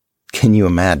 Can you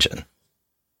imagine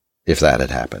if that had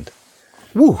happened?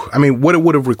 Woo. I mean, what it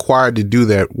would have required to do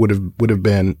that would have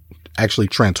been actually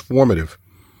transformative.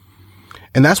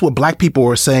 And that's what black people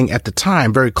were saying at the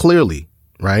time very clearly,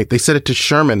 right? They said it to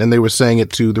Sherman and they were saying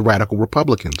it to the radical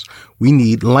Republicans. We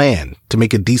need land to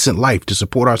make a decent life, to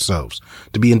support ourselves,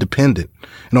 to be independent.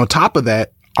 And on top of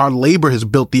that, our labor has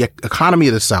built the economy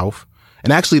of the South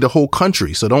and actually the whole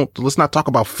country. So let's not talk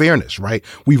about fairness, right?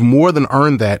 We've more than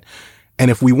earned that.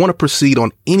 And if we want to proceed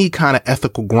on any kind of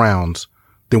ethical grounds,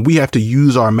 then we have to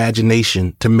use our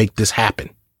imagination to make this happen.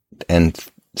 And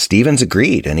Stevens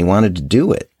agreed and he wanted to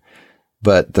do it.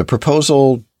 But the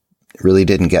proposal really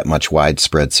didn't get much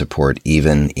widespread support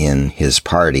even in his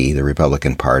party, the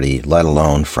Republican Party, let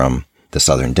alone from the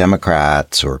Southern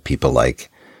Democrats or people like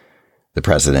the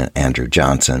President Andrew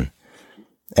Johnson.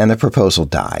 And the proposal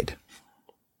died.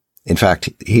 In fact,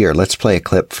 here, let's play a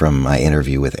clip from my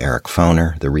interview with Eric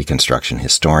Foner, the Reconstruction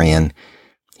historian.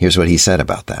 Here's what he said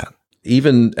about that.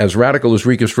 Even as radical as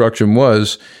Reconstruction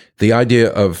was, the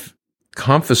idea of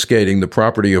confiscating the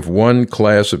property of one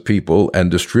class of people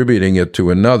and distributing it to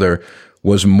another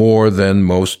was more than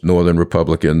most Northern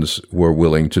Republicans were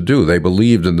willing to do. They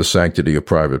believed in the sanctity of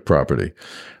private property.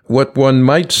 What one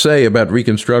might say about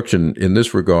Reconstruction in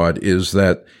this regard is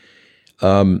that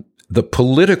the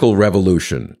political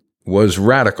revolution was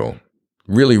radical,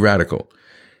 really radical.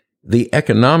 The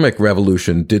economic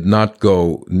revolution did not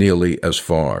go nearly as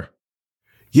far.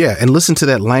 Yeah, and listen to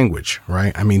that language,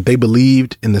 right? I mean, they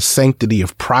believed in the sanctity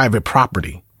of private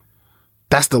property.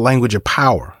 That's the language of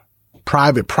power.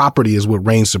 Private property is what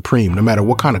reigns supreme, no matter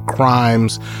what kind of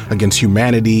crimes against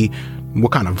humanity,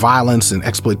 what kind of violence and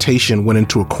exploitation went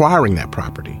into acquiring that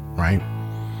property, right?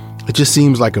 It just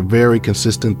seems like a very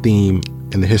consistent theme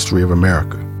in the history of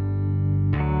America.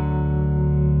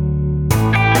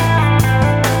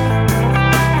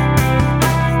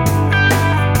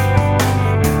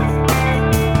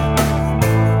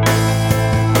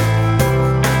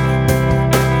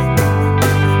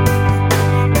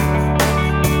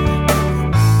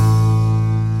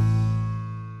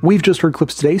 We've just heard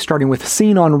clips today, starting with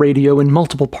Scene on Radio in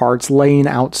multiple parts, laying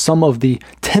out some of the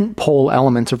tentpole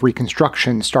elements of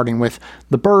Reconstruction, starting with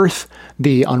the birth,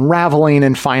 the unraveling,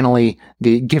 and finally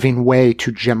the giving way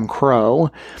to Jim Crow.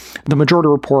 The Majority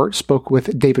Report spoke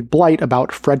with David Blight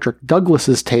about Frederick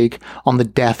Douglass's take on the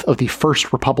death of the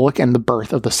First Republic and the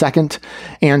birth of the Second,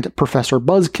 and Professor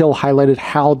Buzzkill highlighted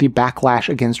how the backlash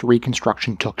against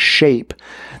Reconstruction took shape.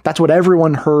 That's what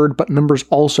everyone heard, but members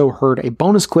also heard a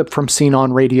bonus clip from Scene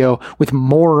on Radio with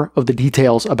more of the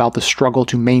details about the struggle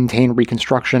to maintain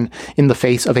Reconstruction in the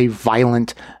face of a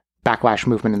violent backlash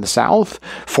movement in the South.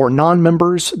 For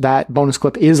non-members, that bonus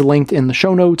clip is linked in the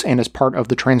show notes and is part of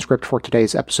the transcript for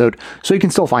today's episode, so you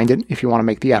can still find it if you want to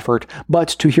make the effort. But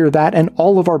to hear that and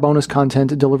all of our bonus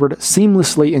content delivered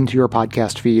seamlessly into your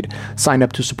podcast feed, sign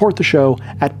up to support the show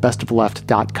at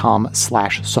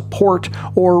bestofleft.com/support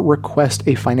or request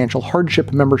a financial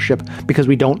hardship membership, because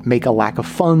we don't make a lack of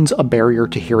funds a barrier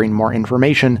to hearing more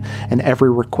information, and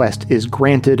every request is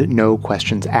granted, no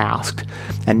questions asked.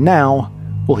 And now,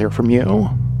 we'll hear from you.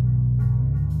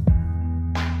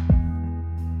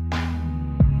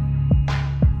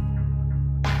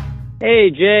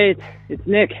 Hey, Jay, it's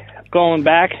Nick. Going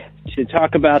back to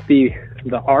talk about the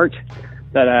art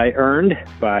that I earned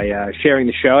by sharing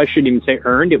the show. I shouldn't even say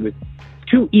earned. It was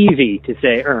too easy to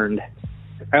say earned.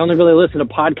 I only really listen to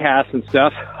podcasts and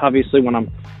stuff, obviously, when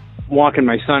I'm walking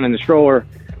my son in the stroller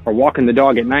or walking the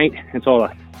dog at night. It's all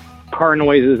the car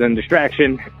noises and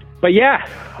distraction. But yeah,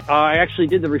 I actually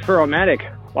did the Referral-Matic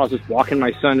while I was just walking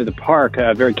my son to the park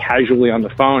very casually on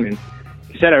the phone. And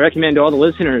he said, I recommend to all the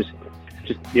listeners,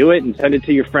 just do it and send it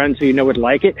to your friends who you know would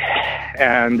like it.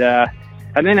 And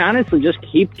then honestly, just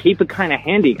keep it kind of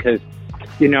handy, because,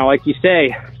 you know, like you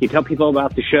say, you tell people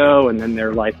about the show and then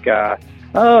they're like, oh,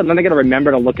 and then they got to remember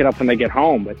to look it up when they get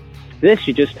home. But this,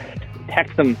 you just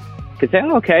text them. You could say,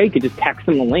 oh, okay, you could just text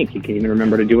them the link. You can even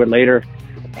remember to do it later,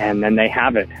 and then they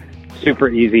have it. Super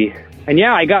easy. And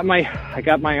yeah, I got my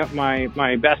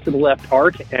Best of the Left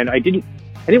art, and I didn't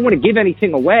want to give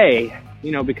anything away,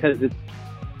 you know, because it's,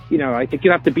 you know, I think you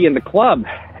have to be in the club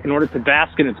in order to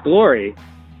bask in its glory.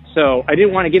 So I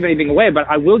didn't want to give anything away, but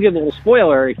I will give a little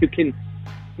spoiler if you can,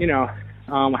 you know.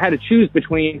 I had to choose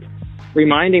between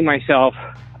reminding myself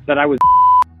that I was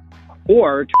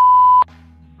or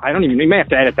I don't even, you may have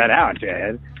to edit that out,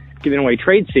 Jay. Giving away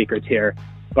trade secrets here.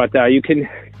 But you can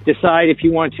decide if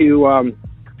you want to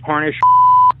harness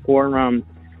or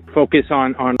focus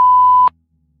on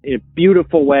in a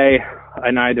beautiful way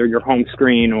on either your home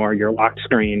screen or your lock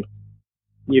screen.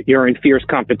 You're in fierce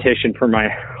competition for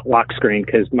my lock screen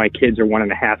because my kids are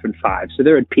 1.5 and 5, so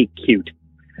they're at peak cute.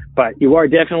 But you are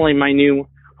definitely my new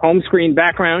home screen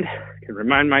background. I can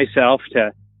remind myself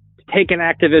to take an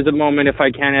activism moment if I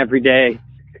can every day.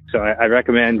 So I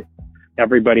recommend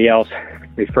everybody else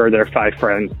refer their 5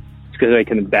 friends because they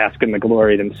can bask in the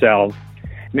glory themselves.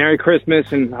 Merry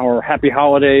Christmas and or Happy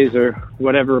Holidays or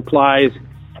whatever applies.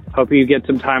 Hope you get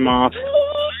some time off.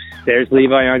 There's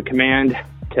Levi on command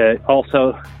to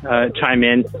also chime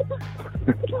in.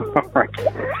 All right.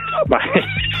 Bye.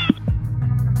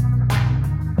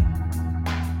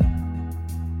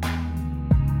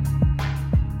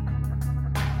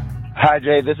 Hi,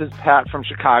 Jay. This is Pat from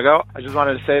Chicago. I just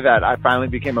wanted to say that I finally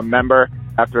became a member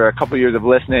after a couple years of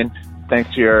listening,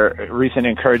 thanks to your recent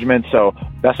encouragement. So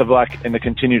best of luck in the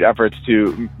continued efforts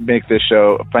to make this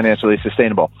show financially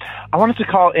sustainable. I wanted to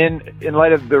call in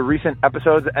light of the recent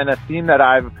episodes and a theme that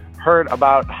I've heard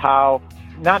about how,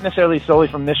 not necessarily solely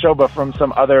from this show, but from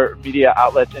some other media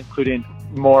outlets, including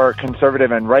more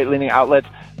conservative and right-leaning outlets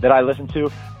that I listen to,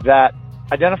 that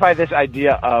identify this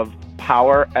idea of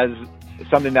power as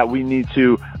something that we need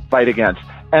to fight against.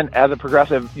 And as a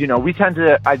progressive, we tend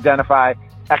to identify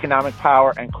economic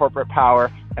power and corporate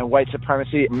power and white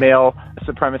supremacy, male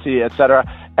supremacy, etc.,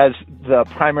 as the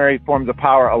primary forms of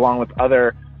power, along with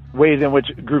other ways in which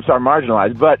groups are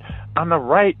marginalized. But on the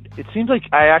right, it seems like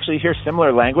I actually hear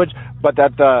similar language, but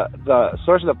that the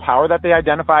sources of power that they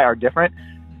identify are different,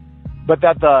 but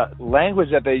that the language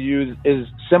that they use is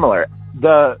similar.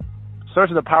 The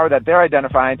sources of power that they're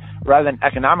identifying, rather than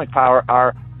economic power,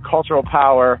 are cultural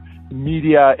power,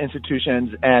 media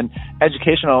institutions, and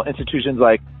educational institutions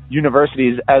like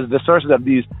universities as the sources of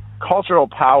these cultural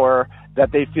power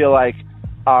that they feel like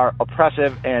are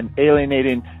oppressive and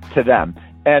alienating to them.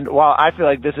 And while I feel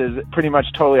like this is pretty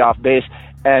much totally off base,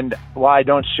 and while I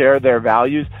don't share their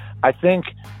values, I think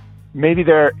maybe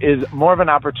there is more of an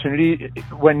opportunity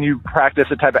when you practice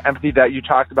the type of empathy that you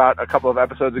talked about a couple of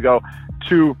episodes ago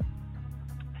to,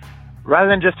 rather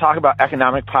than just talk about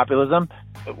economic populism,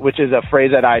 which is a phrase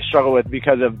that I struggle with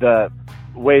because of the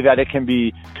way that it can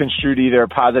be construed either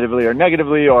positively or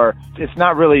negatively, or it's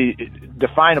not really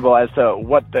definable as to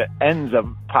what the ends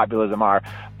of populism are.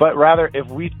 But rather, if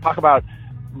we talk about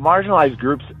marginalized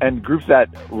groups and groups that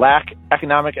lack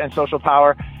economic and social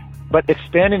power, but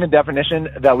expanding the definition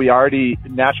that we already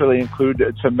naturally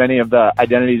include to many of the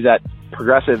identities that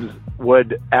progressives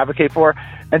would advocate for,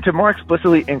 and to more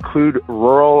explicitly include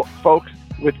rural folks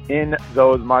within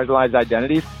those marginalized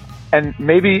identities. And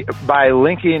maybe by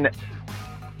linking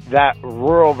that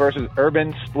rural versus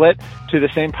urban split to the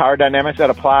same power dynamics that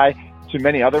apply to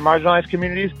many other marginalized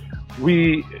communities,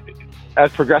 we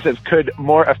as progressives could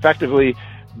more effectively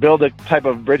build a type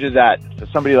of bridges that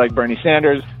somebody like Bernie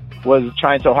Sanders was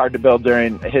trying so hard to build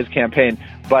during his campaign,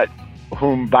 but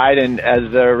whom Biden,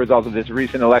 as a result of this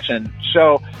recent election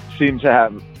show, seems to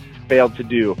have failed to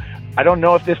do. I don't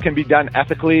know if this can be done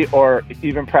ethically or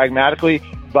even pragmatically,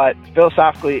 but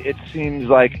philosophically, it seems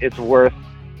like it's worth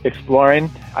exploring.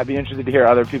 I'd be interested to hear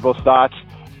other people's thoughts.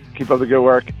 Keep up the good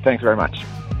work. Thanks very much.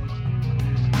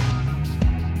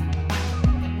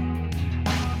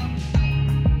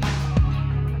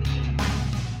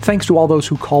 Thanks to all those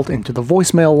who called into the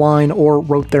voicemail line or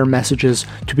wrote their messages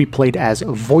to be played as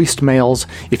voiced mails.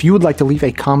 If you would like to leave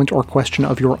a comment or question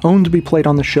of your own to be played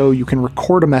on the show, you can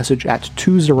record a message at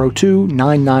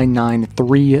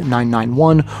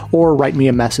 202-999-3991 or write me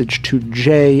a message to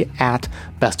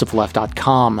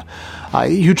j@bestofleft.com.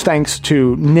 Huge thanks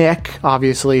to Nick,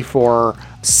 obviously, for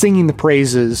singing the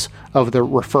praises of the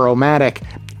Referomatic.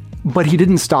 But he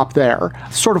didn't stop there.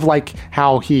 Sort of like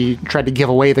how he tried to give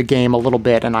away the game a little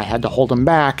bit and I had to hold him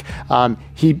back.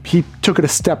 He took it a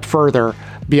step further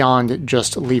beyond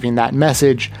just leaving that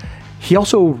message. He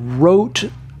also wrote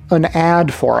an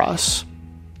ad for us.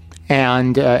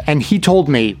 And he told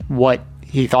me what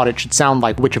he thought it should sound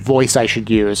like, which voice I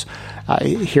should use.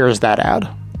 Here's that ad.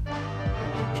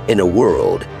 In a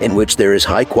world in which there is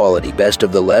high-quality Best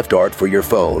of the Left art for your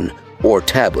phone or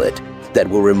tablet that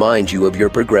will remind you of your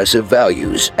progressive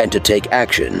values and to take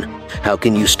action, how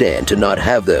can you stand to not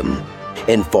have them?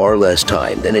 In far less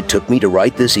time than it took me to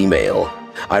write this email,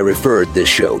 I referred this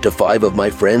show to 5 of my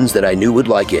friends that I knew would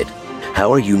like it.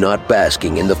 How are you not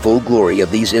basking in the full glory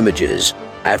of these images?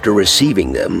 After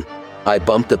receiving them, I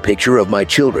bumped the picture of my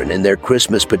children in their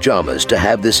Christmas pajamas to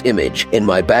have this image in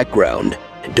my background.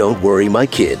 Don't worry, my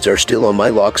kids are still on my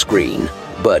lock screen.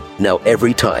 But now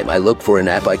every time I look for an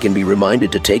app, I can be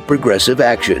reminded to take progressive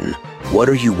action. What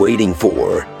are you waiting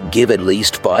for? Give at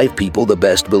least 5 people the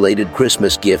best belated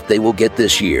Christmas gift they will get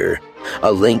this year.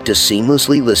 A link to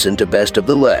seamlessly listen to Best of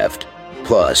the Left.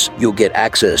 Plus, you'll get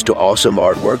access to awesome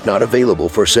artwork not available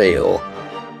for sale.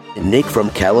 Nick from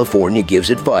California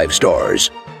gives it 5 stars.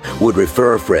 Would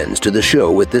refer friends to the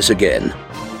show with this again.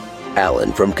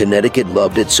 Alan from Connecticut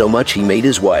loved it so much he made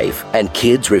his wife and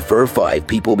kids refer 5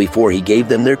 people before he gave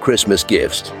them their Christmas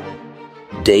gifts.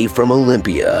 Dave from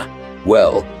Olympia.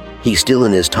 Well, he's still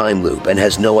in his time loop and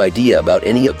has no idea about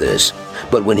any of this,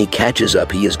 but when he catches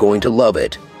up, he is going to love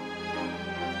it.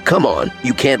 Come on,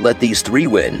 you can't let these 3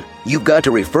 win. You've got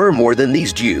to refer more than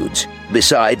these Judes.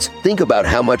 Besides, think about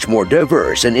how much more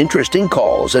diverse and interesting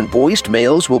calls and voiced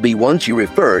mails will be once you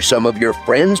refer some of your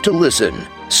friends to listen.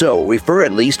 So, refer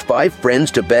at least 5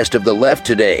 friends to Best of the Left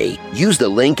today. Use the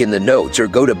link in the notes or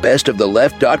go to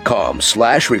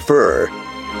bestoftheleft.com/refer.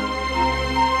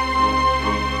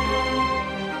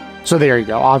 So there you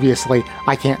go. Obviously,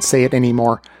 I can't say it any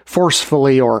more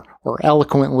forcefully or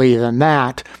eloquently than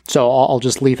that. So I'll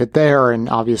just leave it there and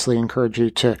obviously encourage you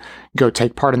to go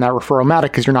take part in that Referomatic,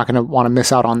 because you're not going to want to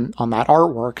miss out on that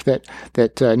artwork that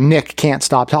Nick can't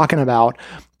stop talking about.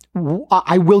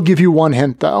 I will give you one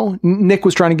hint, though. Nick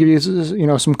was trying to give you,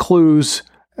 some clues.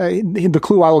 The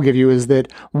clue I will give you is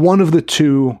that one of the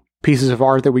 2 pieces of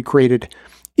art that we created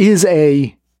is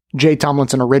a Jay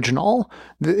Tomlinson original.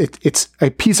 It's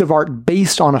a piece of art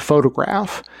based on a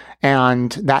photograph,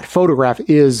 and that photograph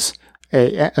is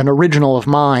an original of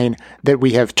mine that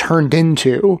we have turned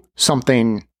into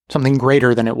something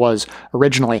greater than it was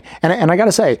originally. And I got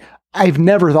to say, I've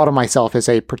never thought of myself as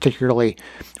a particularly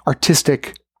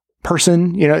artistic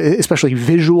person, especially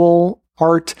visual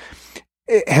art.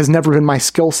 It has never been my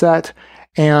skill set,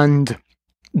 and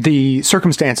the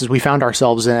circumstances we found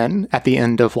ourselves in at the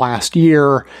end of last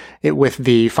year, with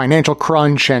the financial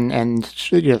crunch and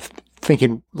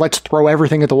thinking, let's throw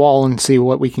everything at the wall and see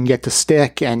what we can get to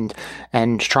stick, and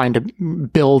trying to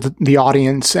build the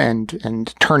audience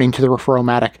and turning to the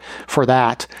Referomatic for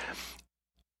that.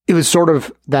 It was sort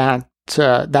of that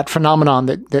phenomenon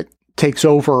that takes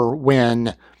over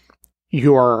when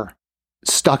you're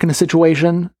stuck in a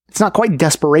situation. It's not quite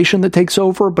desperation that takes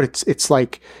over, but it's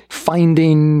like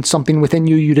finding something within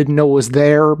you didn't know was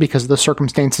there because the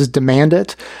circumstances demand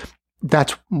it.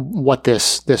 That's what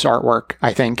this artwork,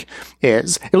 I think,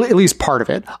 is. At least part of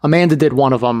it. Amanda did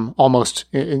one of them almost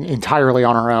entirely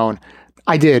on her own.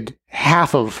 I did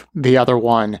half of the other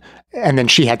one, and then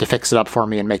she had to fix it up for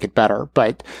me and make it better.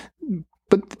 But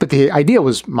the idea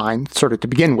was mine, sort of to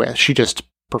begin with. She just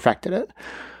perfected it.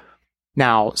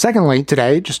 Now, secondly,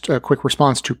 today, just a quick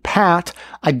response to Pat.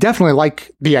 I definitely like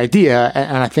the idea,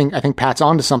 and I think Pat's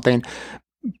onto something.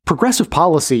 Progressive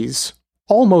policies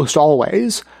almost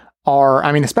always are,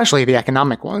 especially the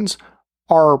economic ones,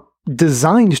 are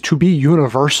designed to be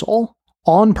universal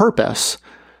on purpose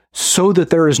so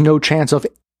that there is no chance of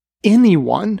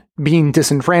anyone being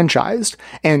disenfranchised.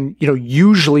 And,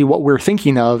 usually what we're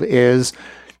thinking of is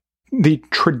the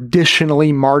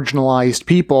traditionally marginalized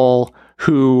people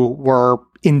who were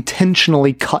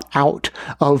intentionally cut out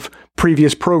of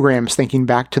previous programs, thinking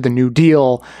back to the New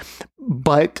Deal.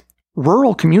 But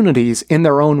rural communities, in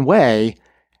their own way,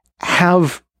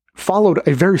 have followed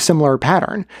a very similar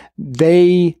pattern.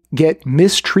 They get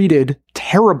mistreated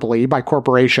terribly by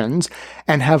corporations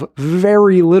and have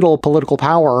very little political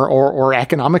power or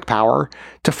economic power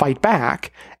to fight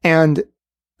back. And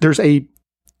there's a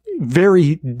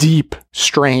very deep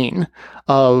strain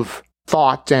of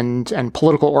thought and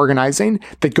political organizing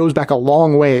that goes back a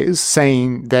long ways,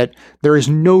 saying that there is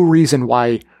no reason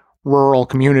why rural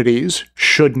communities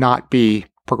should not be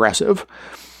progressive.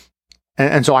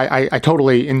 And so I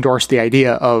totally endorse the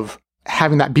idea of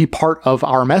having that be part of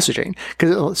our messaging.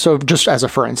 So just as a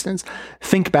for instance,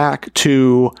 think back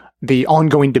to the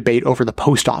ongoing debate over the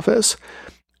post office.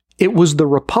 It was the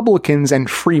Republicans and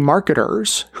free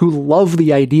marketers who love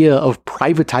the idea of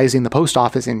privatizing the post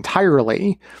office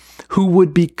entirely who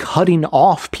would be cutting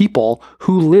off people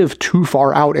who live too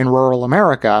far out in rural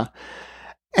America.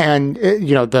 And,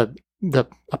 a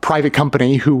private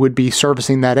company who would be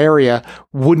servicing that area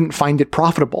wouldn't find it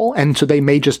profitable. And so they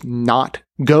may just not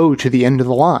go to the end of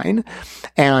the line.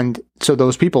 And so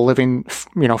those people living,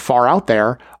 far out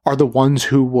there are the ones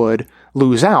who would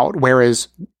lose out. Whereas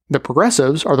the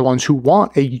progressives are the ones who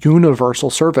want a universal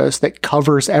service that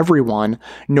covers everyone,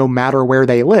 no matter where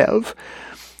they live.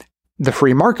 The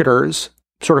free marketers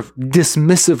sort of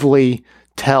dismissively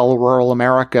tell rural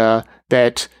America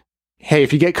that, hey,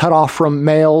 if you get cut off from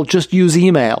mail, just use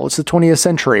email. It's the 20th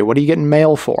century. What are you getting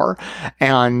mail for?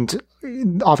 And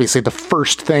obviously the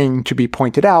first thing to be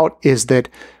pointed out is that,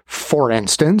 for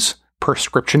instance,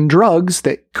 prescription drugs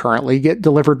that currently get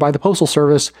delivered by the Postal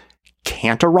Service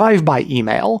can't arrive by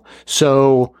email.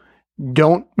 So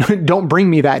don't bring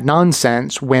me that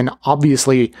nonsense when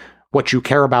obviously what you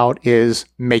care about is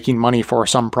making money for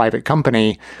some private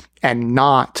company and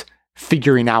not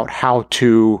figuring out how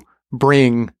to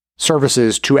bring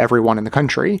services to everyone in the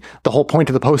country. The whole point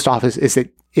of the post office is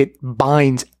that it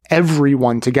binds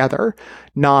everyone together,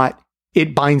 not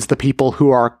it binds the people who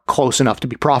are close enough to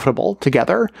be profitable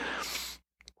together.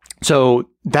 So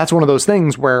that's one of those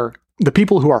things where the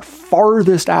people who are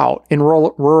farthest out in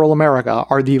rural America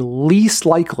are the least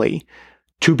likely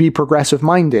to be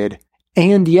progressive-minded,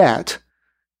 and yet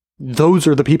those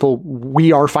are the people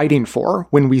we are fighting for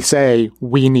when we say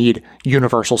we need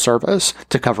universal service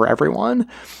to cover everyone.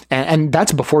 And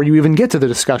that's before you even get to the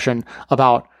discussion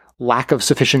about lack of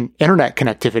sufficient internet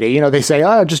connectivity. You know, they say,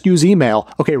 just use email.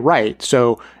 Okay, right.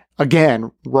 So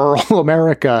again, rural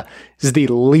America is the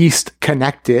least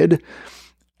connected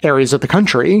areas of the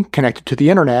country connected to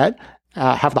the internet,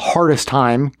 have the hardest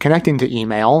time connecting to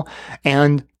email.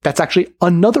 And that's actually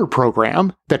another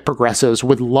program that progressives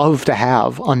would love to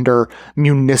have under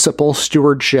municipal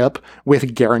stewardship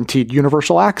with guaranteed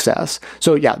universal access.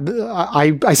 So yeah,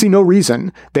 I see no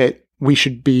reason that we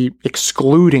should be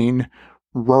excluding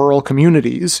rural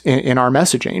communities in our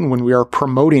messaging when we are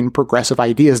promoting progressive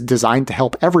ideas designed to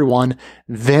help everyone,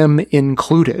 them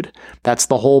included. That's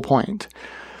the whole point.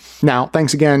 Now,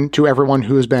 thanks again to everyone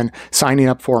who has been signing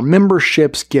up for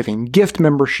memberships, giving gift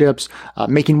memberships,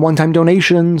 making one-time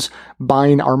donations,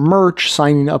 buying our merch,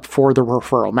 signing up for the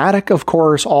Referral-matic, of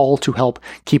course, all to help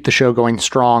keep the show going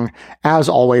strong. As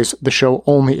always, the show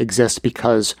only exists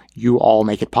because you all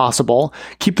make it possible.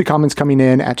 Keep the comments coming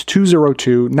in at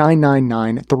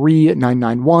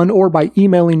 202-999-3991 or by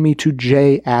emailing me to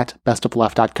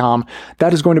j@bestofleft.com.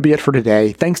 That is going to be it for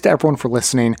today. Thanks to everyone for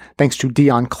listening. Thanks to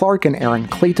Dion Clark and Aaron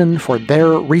Clayton for their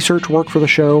research work for the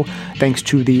show. Thanks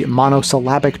to the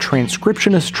monosyllabic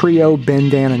transcriptionist trio, Ben,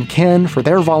 Dan, and Ken, for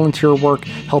their volunteer work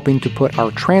helping to put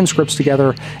our transcripts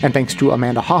together. And thanks to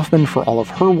Amanda Hoffman for all of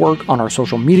her work on our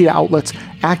social media outlets,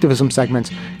 activism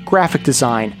segments, graphic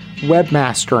design,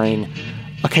 webmastering,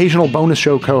 occasional bonus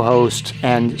show co-host,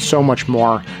 and so much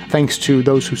more. Thanks to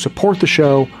those who support the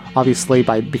show, obviously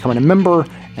by becoming a member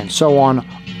and so on.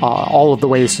 All of the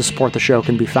ways to support the show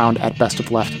can be found at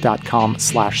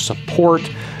bestofleft.com/support.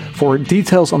 For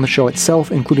details on the show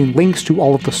itself, including links to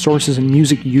all of the sources and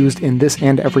music used in this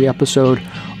and every episode,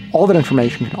 all that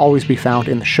information can always be found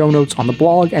in the show notes on the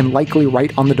blog and likely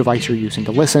right on the device you're using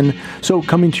to listen. So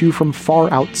coming to you from far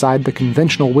outside the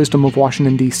conventional wisdom of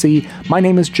Washington, D.C., my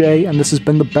name is Jay, and this has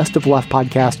been the Best of Left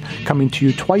podcast, coming to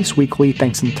you twice weekly,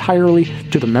 thanks entirely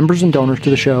to the members and donors to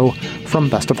the show from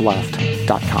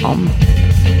bestofleft.com.